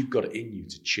 You've got it in you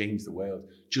to change the world.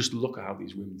 Just look at how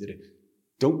these women did it.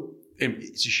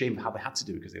 It's a shame how they had to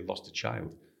do it because they lost a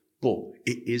child. But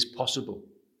it is possible.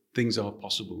 Things are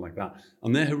possible like that.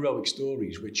 And they're heroic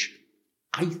stories, which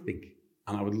I think,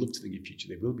 and I would love to think in future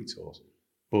they will be taught,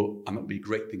 and that would be a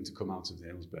great thing to come out of the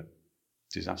Hillsborough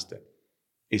disaster,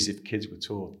 is if kids were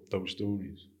taught those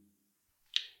stories.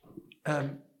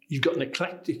 You've got an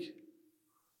eclectic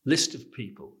list of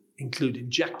people, including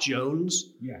Jack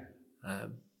Jones,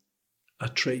 a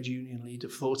trade union leader,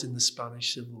 fought in the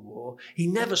Spanish Civil War. He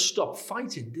never stopped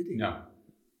fighting, did he? No.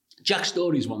 Jack's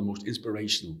story is one of the most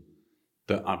inspirational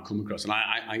that I've come across. And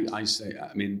I say,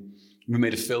 we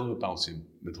made a film about him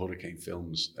with Hurricane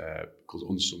Films called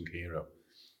Unsung Hero.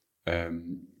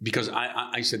 Because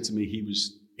I said to me,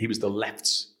 he was the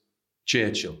left's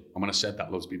Churchill. And when I said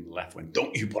that, loads of people on the left went,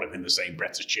 don't you put him in the same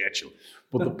breath as Churchill.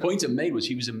 But the point I made was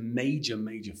he was a major,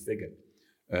 major figure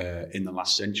in the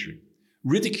last century.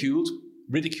 Ridiculed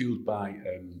by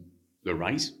the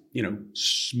right, you know,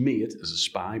 smeared as a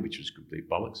spy, which was complete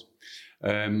bollocks.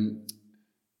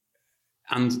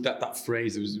 And that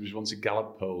phrase, there was once a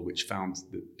Gallup poll which found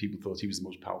that people thought he was the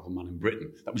most powerful man in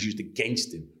Britain. That was used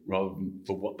against him rather than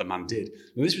for what the man did.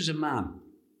 Now, this was a man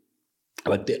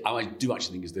I do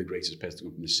actually think is the greatest person to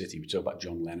come from the city. We talk about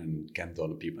John Lennon and Ken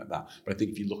Thorne and people like that. But I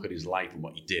think if you look at his life and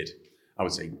what he did, I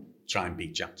would say try and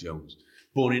beat Jack Jones.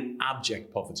 Born in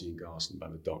abject poverty in Garston by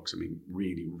the docks. I mean,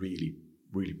 really, really,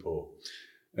 really poor.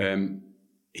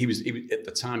 He was at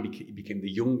the time, he became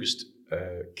the youngest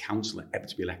councillor ever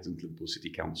to be elected into Liverpool City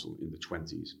Council in the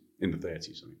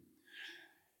 30s.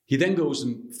 He then goes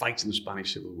and fights in the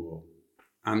Spanish Civil War.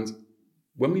 And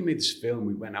when we made this film,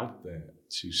 we went out there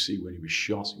to see where he was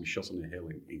shot. He was shot on a hill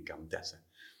in Gandesa.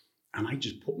 And I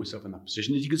just put myself in that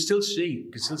position. As you could still see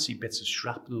bits of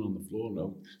shrapnel on the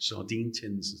floor, sardine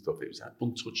tins and stuff. It was that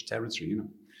untouched territory, you know.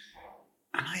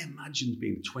 And I imagined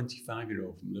being a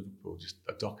 25-year-old from Liverpool, just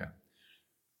a docker.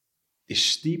 This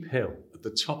steep hill at the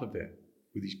top of it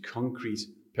with these concrete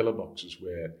pillar boxes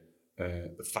where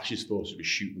the fascist forces were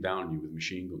shooting down on you with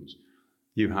machine guns.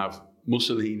 You have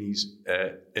Mussolini's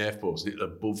Air Force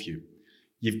above you.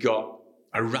 You've got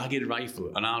a ragged rifle,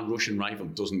 and our Russian rifle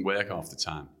doesn't work half the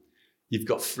time. You've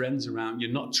got friends around.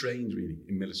 You're not trained really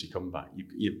in military combat.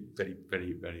 You're very,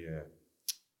 very, very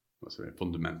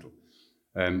fundamental.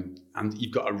 And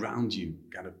you've got around you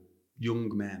kind of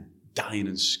young men dying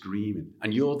and screaming.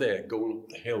 And you're there going up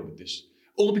the hill with this,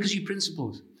 all because of your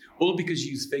principles, all because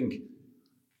you think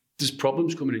there's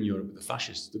problems coming in Europe with the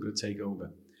fascists. They're going to take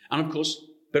over. And of course,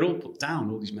 they're all put down.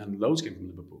 All these men, loads came from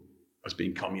Liverpool, as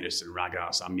being communists and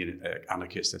ragarts,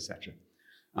 anarchists, etc.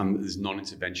 And there's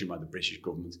non-intervention by the British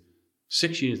government.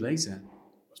 3 years later,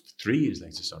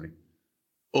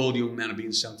 all young men are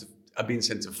being sent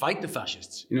to fight the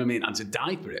fascists, you know what I mean, and to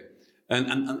die for it.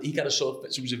 And he got a sort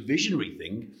of, so it was a visionary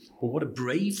thing, but what a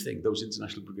brave thing those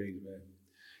international brigades were.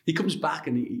 He comes back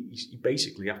and he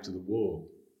basically, after the war,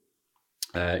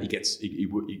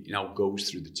 he now goes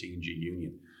through the T&G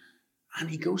union. And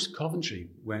he goes to Coventry,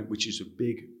 which is a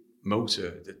big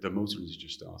motor, the motor industry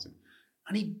just starting.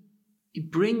 And he he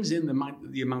brings in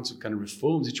the amount of kind of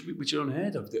reforms which are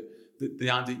unheard of.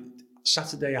 The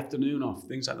Saturday afternoon off,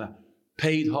 things like that,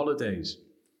 paid holidays.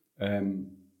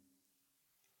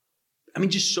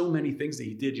 Just so many things that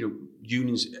he did.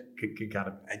 Unions could kind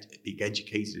of be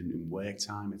educated in work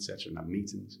time, etc., and have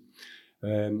meetings.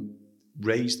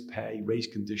 Raised pay,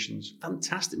 raised conditions.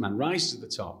 Fantastic, man. Rises to the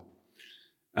top.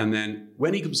 And then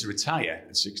when he comes to retire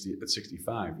at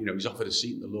 65, he's offered a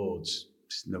seat in the Lords.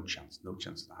 Just no chance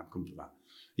that I've come for that.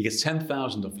 He gets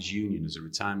 10,000 off his union as a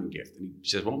retirement gift. And he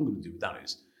says, what I'm going to do with that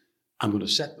is, I'm going to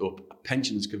set up a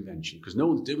pensioners convention, because no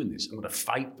one's doing this. I'm going to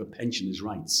fight for pensioners'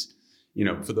 rights,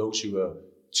 for those who are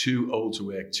too old to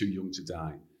work, too young to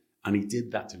die. And he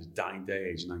did that to his dying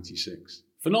day, age 96.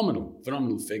 Phenomenal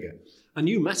figure. And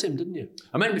you met him, didn't you?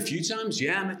 I met him a few times,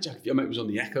 yeah. I met Jack. I met him, was on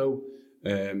the Echo,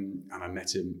 and I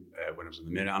met him when I was on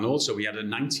the Mirror. And also, we had a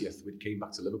 90th when he came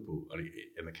back to Liverpool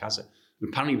in the Casa. And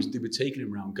apparently, they were taking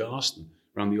him around Garston,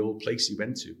 around the old place he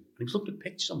went to. And he was looking at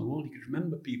pictures on the wall. He could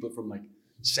remember people from like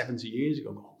 70 years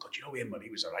ago. Oh, God, him? But he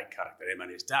was the right character. Him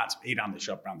and his dad. He ran the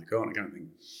shop round the corner, kind of thing.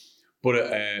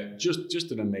 But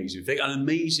just an amazing figure.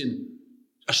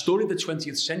 A story of the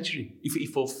 20th century. He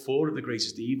fought four of the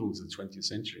greatest evils of the 20th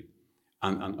century.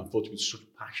 And fought with such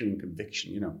passion and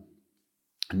conviction,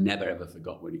 and never ever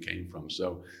forgot where he came from.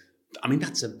 So,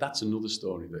 that's another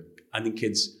story that I think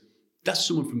kids, that's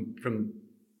someone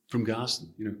from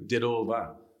Garston, who did all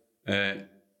that.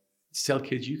 Tell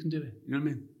kids you can do it, you know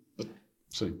what I mean?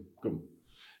 So, go on.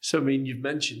 So, you've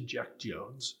mentioned Jack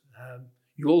Jones.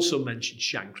 You also mentioned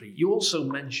Shankly. You also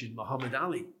mentioned Muhammad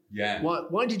Ali. Yeah.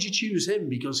 Why did you choose him?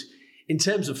 Because in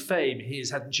terms of fame, he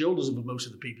has head and shoulders above most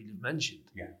of the people you've mentioned.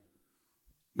 Yeah.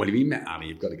 Well, if you met Ali,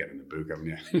 you've got to get in the book, haven't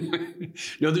you?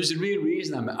 No, there's a real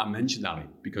reason I mentioned Ali,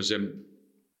 because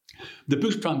the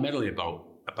book's primarily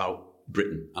about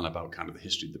Britain and about kind of the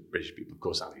history of the British people. Of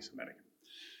course, Ali's American.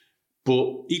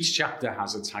 But each chapter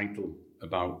has a title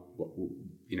about what,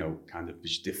 kind of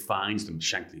which defines them.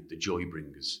 Shankly, the joy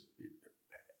bringers,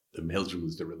 the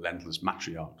Mildreds, the relentless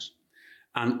matriarchs.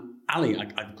 And Ali,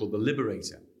 I call the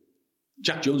liberator.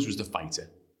 Jack Jones was the fighter,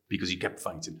 because he kept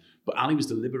fighting. But Ali was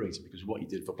the liberator because of what he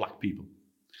did for black people.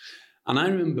 And I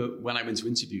remember when I went to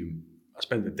interview him, I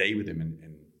spent the day with him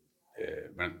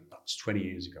about 20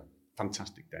 years ago.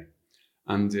 Fantastic day.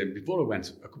 And before I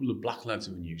went, a couple of black lads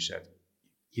who I knew said,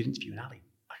 "You're interviewing Ali.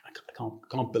 I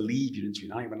can't believe you're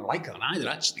interviewing Ali." I went, "I like that either,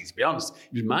 actually, to be honest.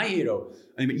 He was my hero."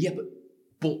 And he went, "Yeah,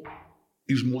 but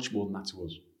he was much more than that to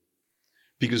us."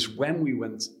 Because when we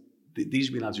went,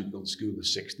 these were lads who'd gone to school in the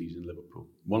 60s in Liverpool.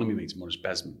 One of my mates, Maurice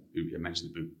Besman, who I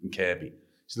mentioned the book, in Kirby.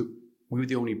 So we were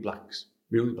the only blacks.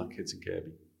 We were the only black kids in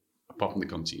Kirby, apart from the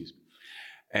Contees.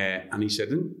 And he said,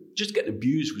 and just getting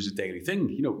abused was a daily thing.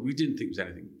 We didn't think there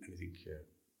was anything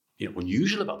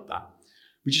unusual about that.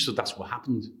 We just thought that's what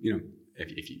happened,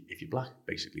 if you're black,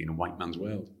 basically, in a white man's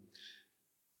world.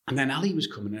 And then Ali was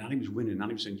coming, and Ali was winning, and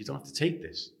Ali was saying, "You don't have to take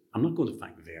this. I'm not going to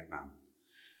fight with Vietnam."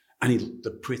 And he looked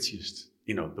the prettiest,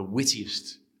 the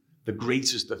wittiest, the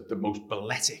greatest, the most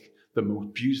balletic, the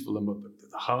most beautiful,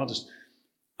 the hardest.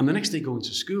 And the next day going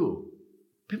to school,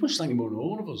 people were slightly more than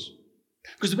all of us.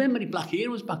 Because there weren't many black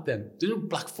heroes back then. There were no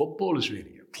black footballers,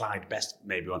 really. Clyde Best,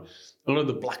 maybe one. A lot of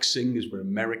the black singers were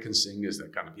American singers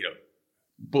that kind of,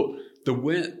 but there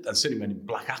weren't, and certainly many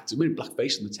black actors, many black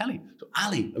faces on the telly. So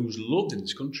Ali, who was loved in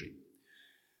this country,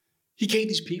 he gave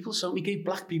these people he gave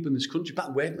black people in this country,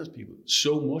 black working class people,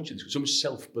 so much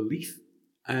self-belief.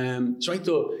 So I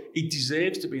thought he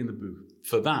deserves to be in the book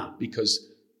for that, because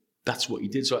that's what he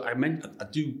did. So I went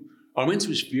to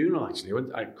his funeral,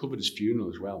 actually. I covered his funeral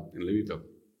as well in Louisville.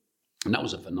 And that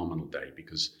was a phenomenal day,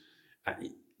 because I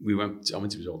went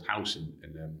to his old house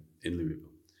in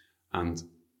Louisville. And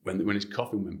when his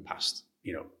coffin went past,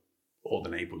 all the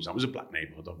neighbourhoods, that was a black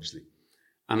neighbourhood, obviously.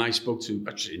 And I just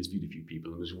interviewed a few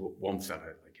people, and there was one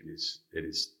fella like in his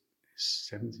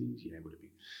 70s, would it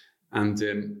be?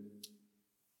 And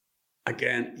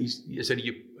again, he said, "Are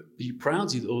you proud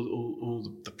to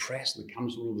all the press and the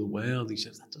cameras all over the world?" He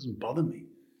says, "That doesn't bother me."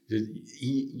 He said,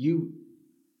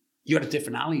 you had a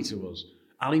different Ali to us.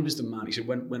 Ali was the man. He said,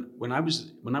 when I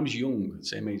was young, the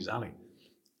same age as Ali,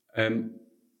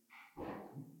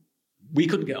 we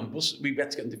couldn't get on buses. We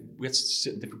had to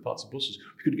sit in different parts of buses.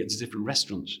 We couldn't get to different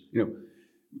restaurants.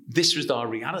 This was our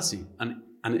reality.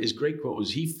 And his great quote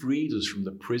was, "He freed us from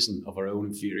the prison of our own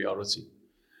inferiority."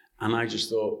 And I just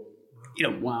thought,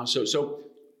 wow. So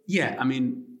yeah,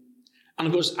 and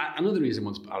of course, another reason I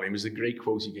wanted to put Ali was the great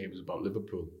quote he gave us about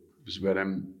Liverpool. It was where,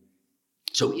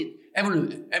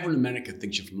 everyone in America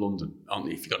thinks you're from London, aren't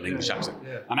they, if you've got an English accent?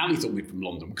 Yeah. And Ali thought we were from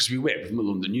London, because we were from a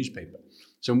London newspaper.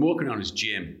 So I'm walking around his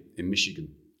gym in Michigan,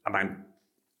 I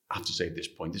have to say at this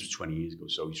point, this was 20 years ago,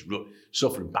 so he's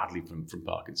suffering badly from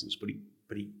Parkinson's, but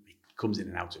he comes in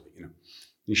and out of it, you know.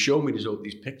 And he showed me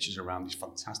these pictures around, these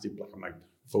fantastic black and white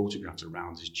photographs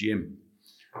around his gym,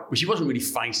 which he wasn't really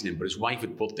fighting in, but his wife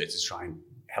had put there to try and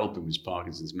help him with his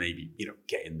Parkinson's, maybe, you know,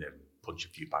 get in there and punch a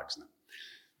few bags now.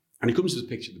 And he comes to the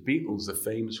picture of the Beatles, the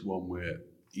famous one where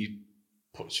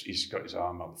he's got his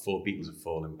arm out, the 4 Beatles are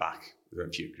falling back. I don't know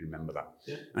if you can remember that.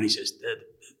 Yeah. And he says,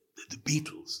 the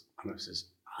Beatles. And I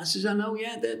says, I know,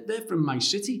 yeah, they're from my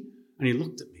city. And he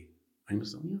looked at me and he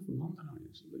was like, you're from London, aren't you?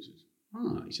 He says,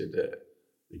 oh. He said, then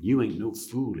you ain't no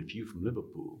fool if you from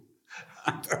Liverpool.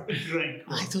 I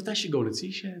thought that should go on a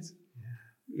T-shirt.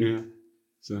 Yeah.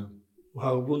 So.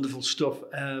 Wow, wonderful stuff.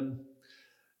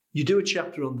 You do a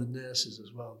chapter on the nurses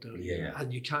as well, don't you? Yeah.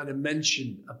 And you kind of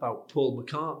mention about Paul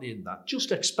McCartney in that.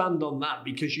 Just expand on that,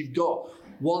 because you've got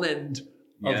one end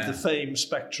of the fame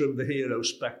spectrum, the hero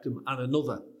spectrum, and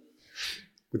another.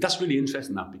 But that's really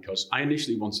interesting, that, because I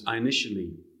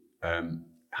initially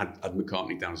had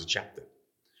McCartney down as a chapter,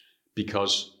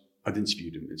 because I'd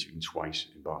interviewed him twice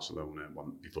in Barcelona,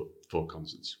 one before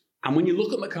concerts. And when you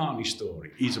look at McCartney's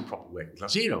story, he's a proper working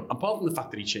class hero. Apart from the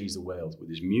fact that he changed the world with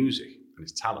his music and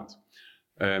his talent,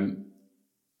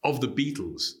 of the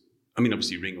Beatles, I mean,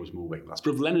 obviously Ringo was more working class,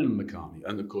 but of Lennon and McCartney,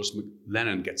 and of course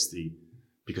Lennon gets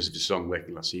because of his song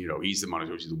Working Class Hero, he's the man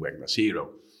who's the working class hero.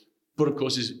 But of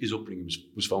course his upbringing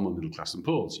was far more middle class than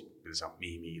Paul's. With his Aunt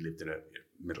Mimi, he lived in a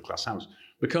middle class house.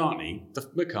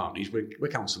 McCartney's were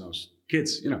council house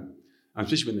kids, you know, and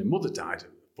especially when their mother died at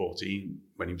 14,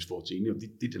 when he was 14, you know, they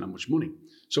didn't have much money.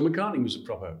 So McCartney was a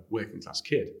proper working class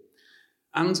kid.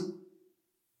 And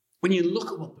when you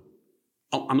look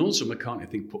at and also McCartney, I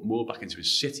think, put more back into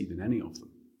his city than any of them.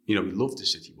 You know, he loved the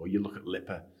city. Well, you look at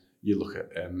Lipper, you look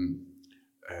at,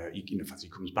 in fact, he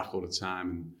comes back all the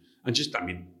time. And just, I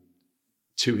mean,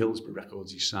 2 Hillsborough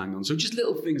records he sang on. So just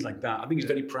little things like that. I think he's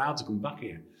very proud to come back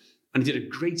here. And he did a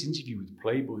great interview with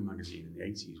Playboy magazine in the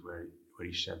 80s where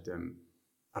he said,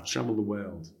 I've travelled the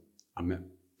world. I met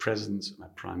presidents, I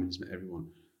met prime ministers, met everyone.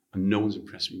 And no one's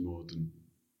impressed me more than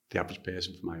the average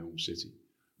person from my own city.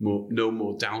 No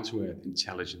more down-to-earth,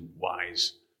 intelligent,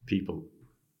 wise people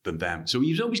than them. So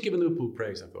he was always giving Liverpool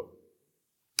praise, I thought.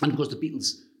 And of course, the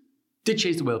Beatles did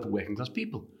change the world for working class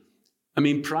people. I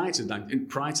mean, prior to the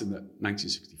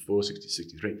 1964,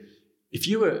 63, if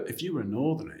you were a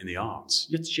northerner in the arts,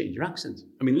 you had to change your accent.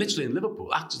 I mean, literally in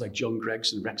Liverpool, actors like John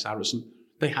Gregson, Rex Harrison,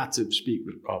 they had to speak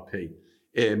with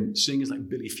RP. Singers like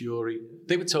Billy Fury,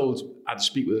 they were told either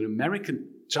speak with an American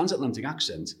transatlantic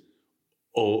accent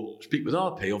or speak with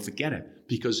RP or forget it,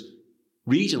 because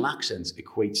regional accents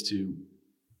equates to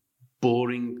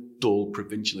boring, dull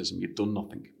provincialism. You've done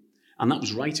nothing. And that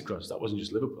was right across. That wasn't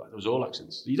just Liverpool. That was all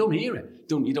accents. You don't hear it.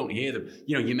 You don't hear them.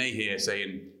 You know, you may hear, say,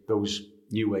 in those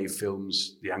new wave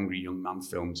films, the Angry Young Man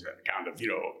films, kind of, you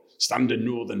know, standard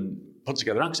northern put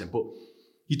together accent, but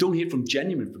you don't hear from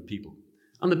genuine from people.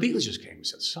 And the Beatles just came and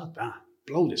said, sod that,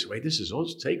 blow this away. This is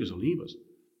us. Take us or leave us.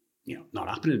 You know, not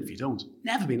happening if you don't.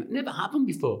 Never happened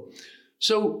before.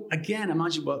 So again,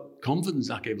 imagine what confidence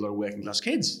that gave a lot of working class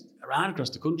kids right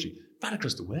across the country, right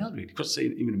across the world, really, across, say,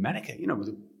 even America. You know,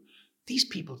 these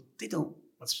people, they don't,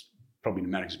 that's probably in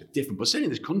America, it's a bit different, but certainly in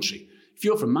this country, if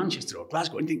you're from Manchester or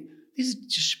Glasgow, and you think, this is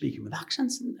just speaking with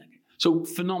accents. So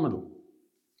phenomenal.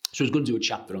 So I was going to do a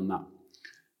chapter on that.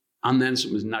 And then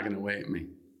something was nagging away at me.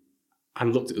 I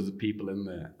looked at other people in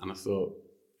there and I thought,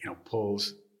 you know,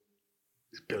 Paul's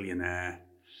a billionaire.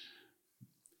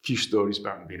 A few stories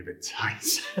about him being a bit tight.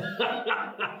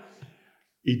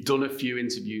 He'd done a few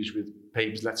interviews with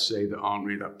papers, let's say, that aren't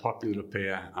really that popular up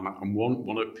here. And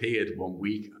one appeared one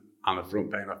week on the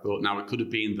front page. And I thought, now it could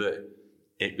have been that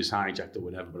it was hijacked or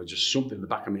whatever, but just something in the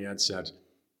back of my head said,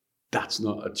 that's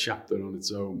not a chapter on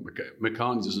its own.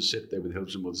 McCartney doesn't sit there with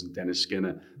Hillsborough Brothers and Dennis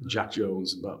Skinner, and Jack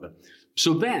Jones and that.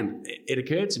 So then it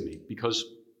occurred to me, because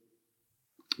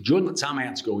during that time I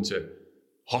had to go into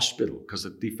hospital because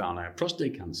they found I had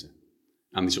prostate cancer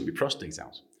and they took my prostate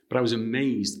out. But I was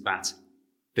amazed that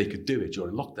they could do it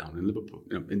during lockdown in Liverpool,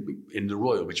 you know, in the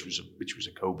Royal, which was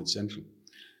a COVID central.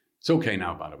 It's okay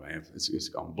now, by the way, it's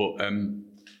gone. But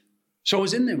so I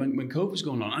was in there when COVID was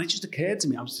going on, and it just occurred to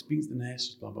me, I was speaking to the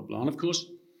nurses, blah, blah, blah. And of course,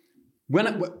 when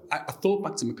I thought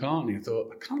back to McCartney, I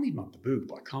thought, I can't leave him out the book,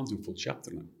 but I can't do a full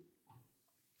chapter now.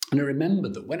 And I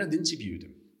remembered that when I'd interviewed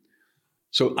him,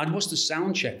 so I'd watched the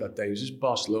sound check that day. It was in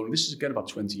Barcelona. This is again about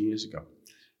 20 years ago.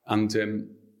 And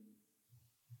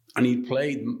he'd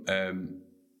played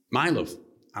My Love.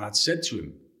 And I'd said to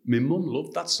him, my mum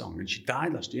loved that song and she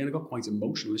died last year, and I got quite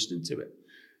emotional listening to it.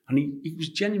 And he was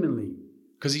genuinely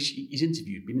because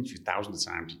been interviewed thousands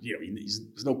of times. You know,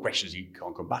 there's no questions he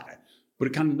can't come back. But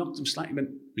it kind of knocked him slightly. He went,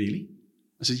 really?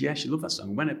 I said, yeah, she loved that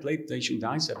song. When I played They Shouldn't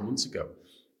Die 7 months ago,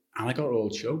 and I got all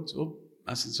choked up.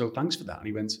 I said, so thanks for that. And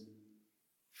he went,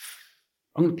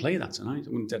 I'm going to play that tonight.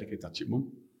 I'm going to dedicate that to your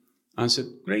mum. And I said,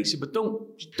 great. He said, but don't,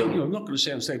 you know, I'm not going to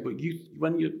say on stage, but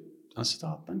I said,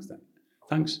 oh, thanks, Dad.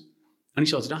 Thanks. And he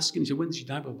started asking, he said, when did she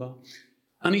die, blah, blah.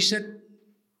 And he said,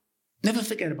 never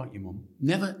forget about your mum.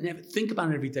 Never think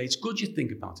about it every day. It's good you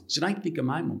think about it. He said, I think of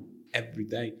my mum every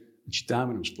day. And she died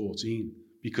when I was 14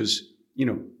 because, you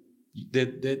know,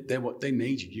 they're what they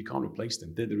made you. You can't replace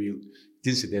them. They're the real,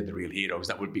 didn't say they're the real heroes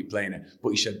that would be playing it, but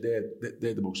he said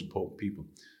they're the most important people.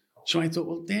 So I thought,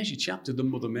 well, there's your chapter, the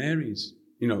Mother Marys.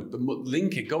 You know,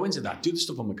 link it, go into that, do the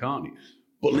stuff on McCartney,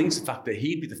 but link to the fact that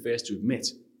he'd be the first to admit,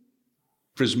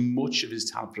 for as much of his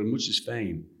talent, for as much of his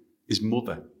fame, his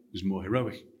mother was more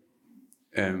heroic.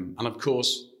 And of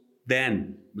course,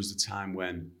 then was the time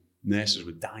when nurses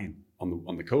were dying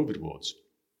on the COVID wards.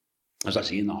 I was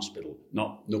actually in the hospital.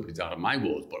 Nobody died on my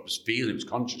ward, but I was feeling, I was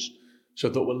conscious. So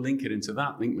I thought, well, link it into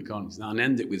that, link McCartney to that, and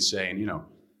end it with saying, you know,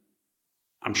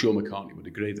 I'm sure McCartney would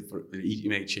agree that he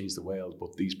may change the world,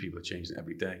 but these people are changing it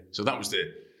every day. So that was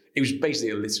it was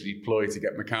basically a literary ploy to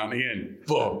get McCartney in,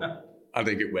 but I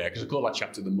think it worked. Because I call that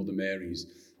chapter The Mother Marys.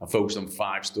 I focused on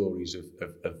 5 stories of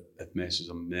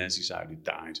nurses on Merseyside who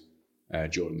died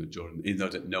during even though I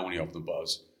didn't know any of them, but I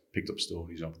picked up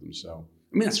stories of them. So,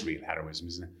 I mean, that's real heroism,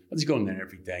 isn't it? But just going there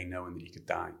every day knowing that you could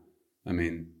die. I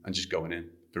mean, and just going in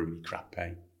for really crap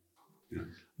pay. You know?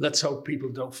 Let's hope people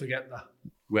don't forget that.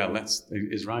 Well,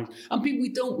 is right. And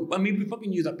people, we probably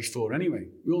knew that before anyway.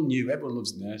 We all knew, everyone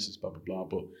loves nurses, blah, blah, blah.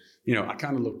 But, you know, I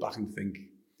kind of look back and think,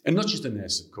 and not just the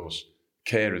nurses, of course,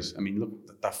 carers. I mean,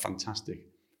 look, that fantastic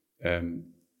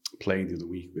play the other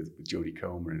week with Jodie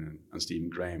Comer and Stephen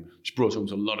Graham, which brought home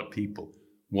to a lot of people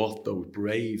what those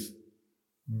brave,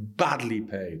 badly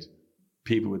paid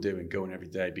people were doing, going every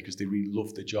day because they really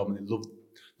loved their job and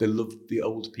they loved the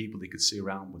old people they could see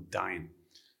around were dying.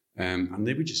 And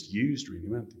they were just used, really,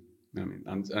 weren't they? I mean,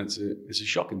 and it's a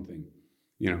shocking thing,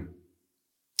 you know.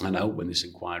 And I hope when this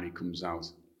inquiry comes out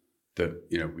that,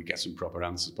 you know, we get some proper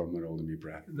answers, but I'm not holding my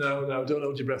breath. No, don't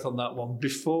hold your breath on that one.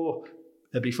 Before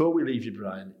we leave you,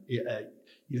 Brian,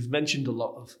 you've mentioned a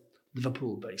lot of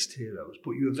Liverpool-based heroes,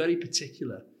 but you were very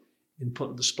particular in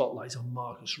putting the spotlight on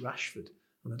Marcus Rashford.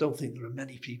 And I don't think there are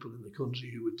many people in the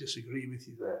country who would disagree with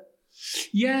you there.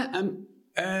 Yeah,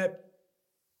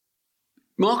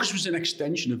 Marcus was an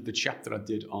extension of the chapter I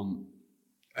did on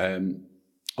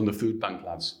the food bank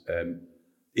lads,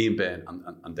 Ian Byrne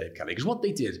and Dave Kelly. Because what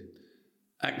they did,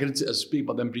 I'm going to speak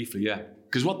about them briefly, yeah.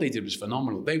 Because what they did was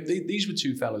phenomenal. These were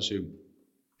 2 fellas who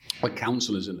were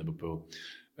councillors in Liverpool.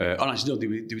 They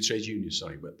were trade unions,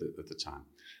 sorry, at the time.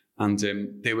 And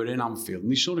they were in Anfield,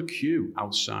 and they saw a queue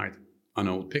outside an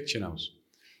old picture house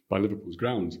by Liverpool's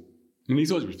ground. And he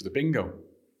thought it was for the bingo.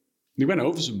 They went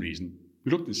over for some reason.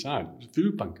 We looked inside. It was a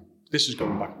food bank. This was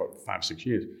going back about 5 or 6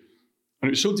 years. And it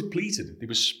was so depleted, they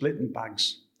were splitting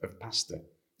bags of pasta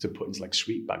to put into like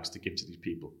sweet bags to give to these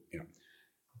people, you know.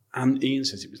 And Ian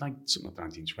says it was like something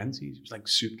like the 1920s. It was like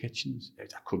soup kitchens. I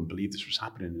couldn't believe this was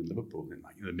happening in Liverpool in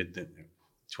like the mid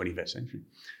 21st century.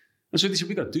 And so they said,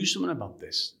 we've got to do something about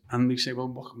this. And they say, well,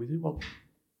 what can we do? Well,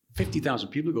 50,000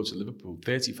 people go to Liverpool,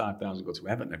 35,000 go to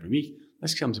Everton every week.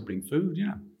 Let's get them to bring food,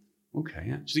 yeah. Okay,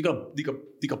 yeah. So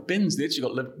they got bins, they actually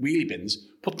got wheelie bins,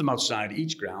 put them outside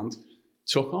each ground,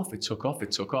 took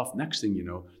off. Next thing you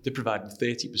know, they provided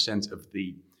 30% of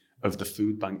the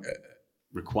food bank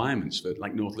requirements for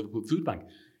like North Liverpool Food Bank.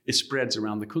 It spreads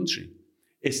around the country.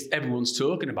 Everyone's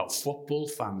talking about football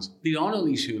fans. They aren't all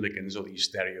these hooligans or these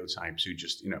stereotypes who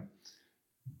just, you know,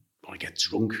 want to get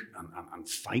drunk and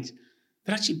fight.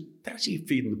 They're actually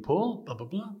feeding the poor, blah, blah,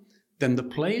 blah. Then the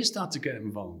players start to get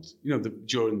involved, you know,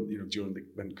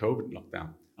 when COVID locked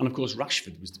down. And of course,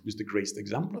 Rashford was the greatest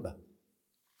example of that.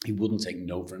 He wouldn't take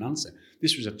no for an answer.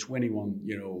 This was a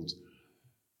 21-year-old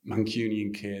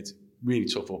Mancunian kid, really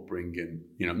tough upbringing,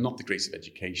 you know, not the greatest of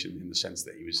education in the sense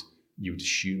that you would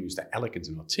assume he was that elegant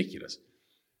and articulate,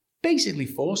 basically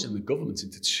forcing the government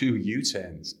into 2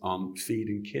 U-turns on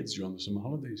feeding kids during the summer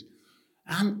holidays.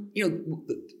 And, you know,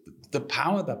 the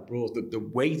power that brought, the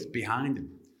weight behind him,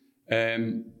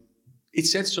 it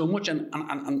said so much. And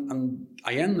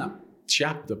I end that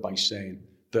chapter by saying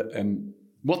that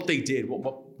what they did,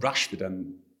 what Rashford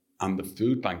and the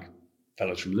food bank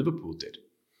fellows from Liverpool did,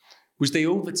 was they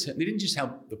didn't just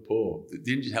help the poor, they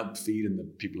didn't just help feeding the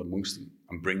people amongst them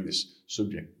and bring this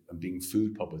subject and being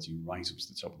food poverty right up to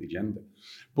the top of the agenda.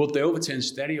 But they overturned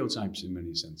stereotypes in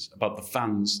many sense about the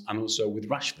fans and also with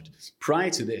Rashford. Prior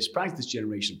to this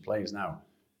generation of players now,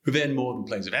 who've earned more than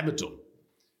players have ever done,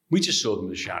 we just saw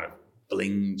them as a shout of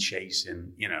bling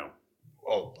chasing,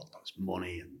 all those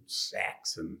money and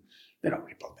sex, and they're not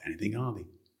really about anything, are they?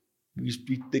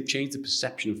 They've changed the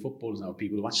perception of footballers now.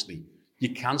 People who actually, you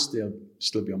can still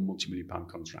be on multi-million pound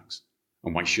contracts.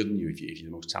 And why shouldn't you if you're the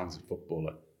most talented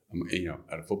footballer,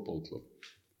 at a football club?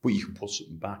 But you can put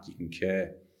something back, you can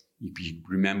care, you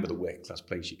remember the working class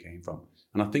place you came from.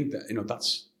 And I think that,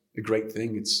 that's a great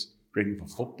thing. It's great thing for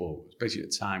football, especially at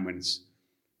a time when it's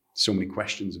so many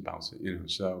questions about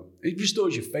it, So it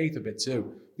restores your faith a bit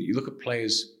too. You look at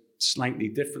players slightly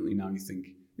differently now, you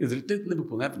think,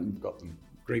 Liverpool and Everton have got them.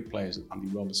 Great players, Andy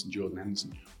Robertson, Jordan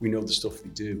Henderson. We know the stuff they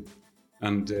do.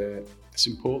 And it's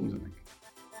important, I think.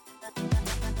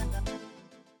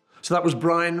 So that was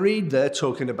Brian Reade there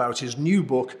talking about his new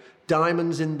book,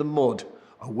 Diamonds in the Mud,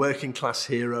 A Working Class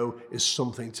Hero is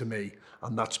Something to Me.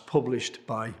 And that's published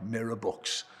by Mirror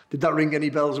Books. Did that ring any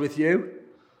bells with you?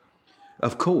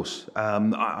 Of course.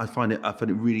 I find it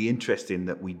really interesting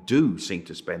that we do seem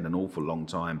to spend an awful long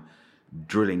time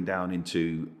drilling down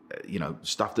into,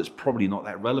 stuff that's probably not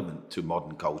that relevant to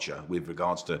modern culture with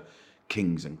regards to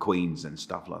kings and queens and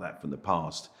stuff like that from the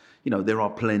past. There are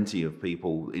plenty of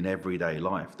people in everyday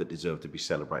life that deserve to be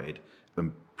celebrated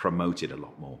and promoted a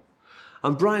lot more.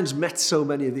 And Brian's met so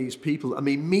many of these people. I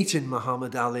mean, meeting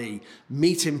Muhammad Ali,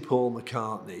 meeting Paul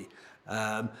McCartney,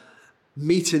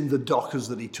 meeting the Dockers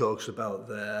that he talks about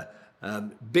there.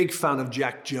 Big fan of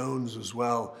Jack Jones as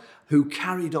well, who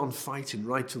carried on fighting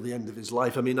right till the end of his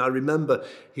life. I mean, I remember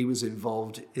he was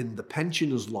involved in the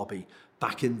pensioners' lobby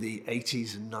back in the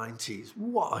 80s and 90s.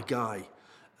 What a guy.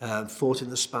 Fought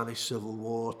in the Spanish Civil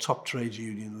War, top trade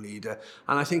union leader.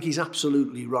 And I think he's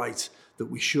absolutely right that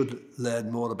we should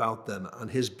learn more about them. And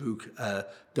his book,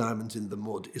 Diamonds in the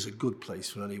Mud, is a good place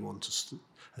for anyone to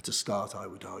start, I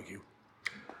would argue.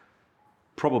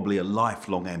 Probably a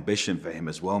lifelong ambition for him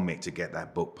as well, Mick, to get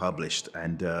that book published,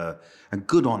 and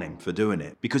good on him for doing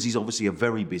it, because he's obviously a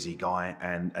very busy guy,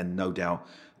 and no doubt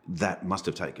that must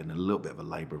have taken a little bit of a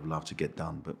labour of love to get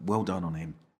done, but well done on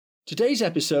him. Today's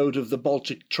episode of the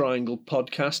Baltic Triangle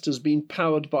podcast has been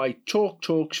powered by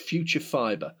TalkTalk's Future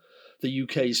Fibre, the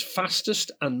UK's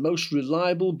fastest and most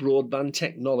reliable broadband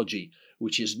technology,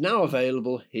 which is now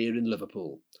available here in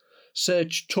Liverpool.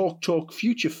 Search TalkTalk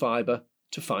Future Fibre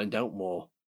to find out more.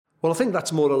 Well, I think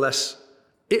that's more or less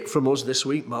it from us this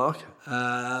week, Mark,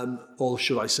 or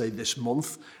should I say this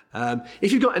month.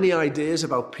 If you've got any ideas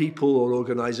about people or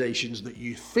organisations that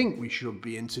you think we should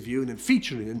be interviewing and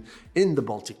featuring in the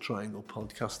Baltic Triangle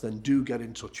podcast, then do get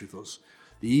in touch with us.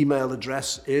 The email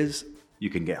address is... You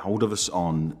can get hold of us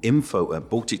on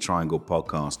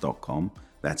info@baltictrianglepodcast.com.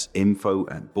 That's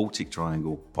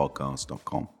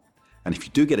info@baltictrianglepodcast.com. And if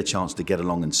you do get a chance to get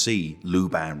along and see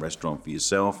Luban Restaurant for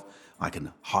yourself, I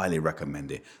can highly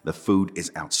recommend it. The food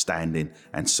is outstanding,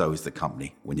 and so is the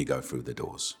company when you go through the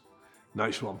doors.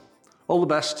 Nice one. All the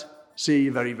best. See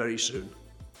you very, very soon.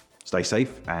 Stay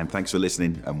safe, and thanks for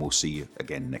listening, and we'll see you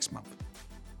again next month.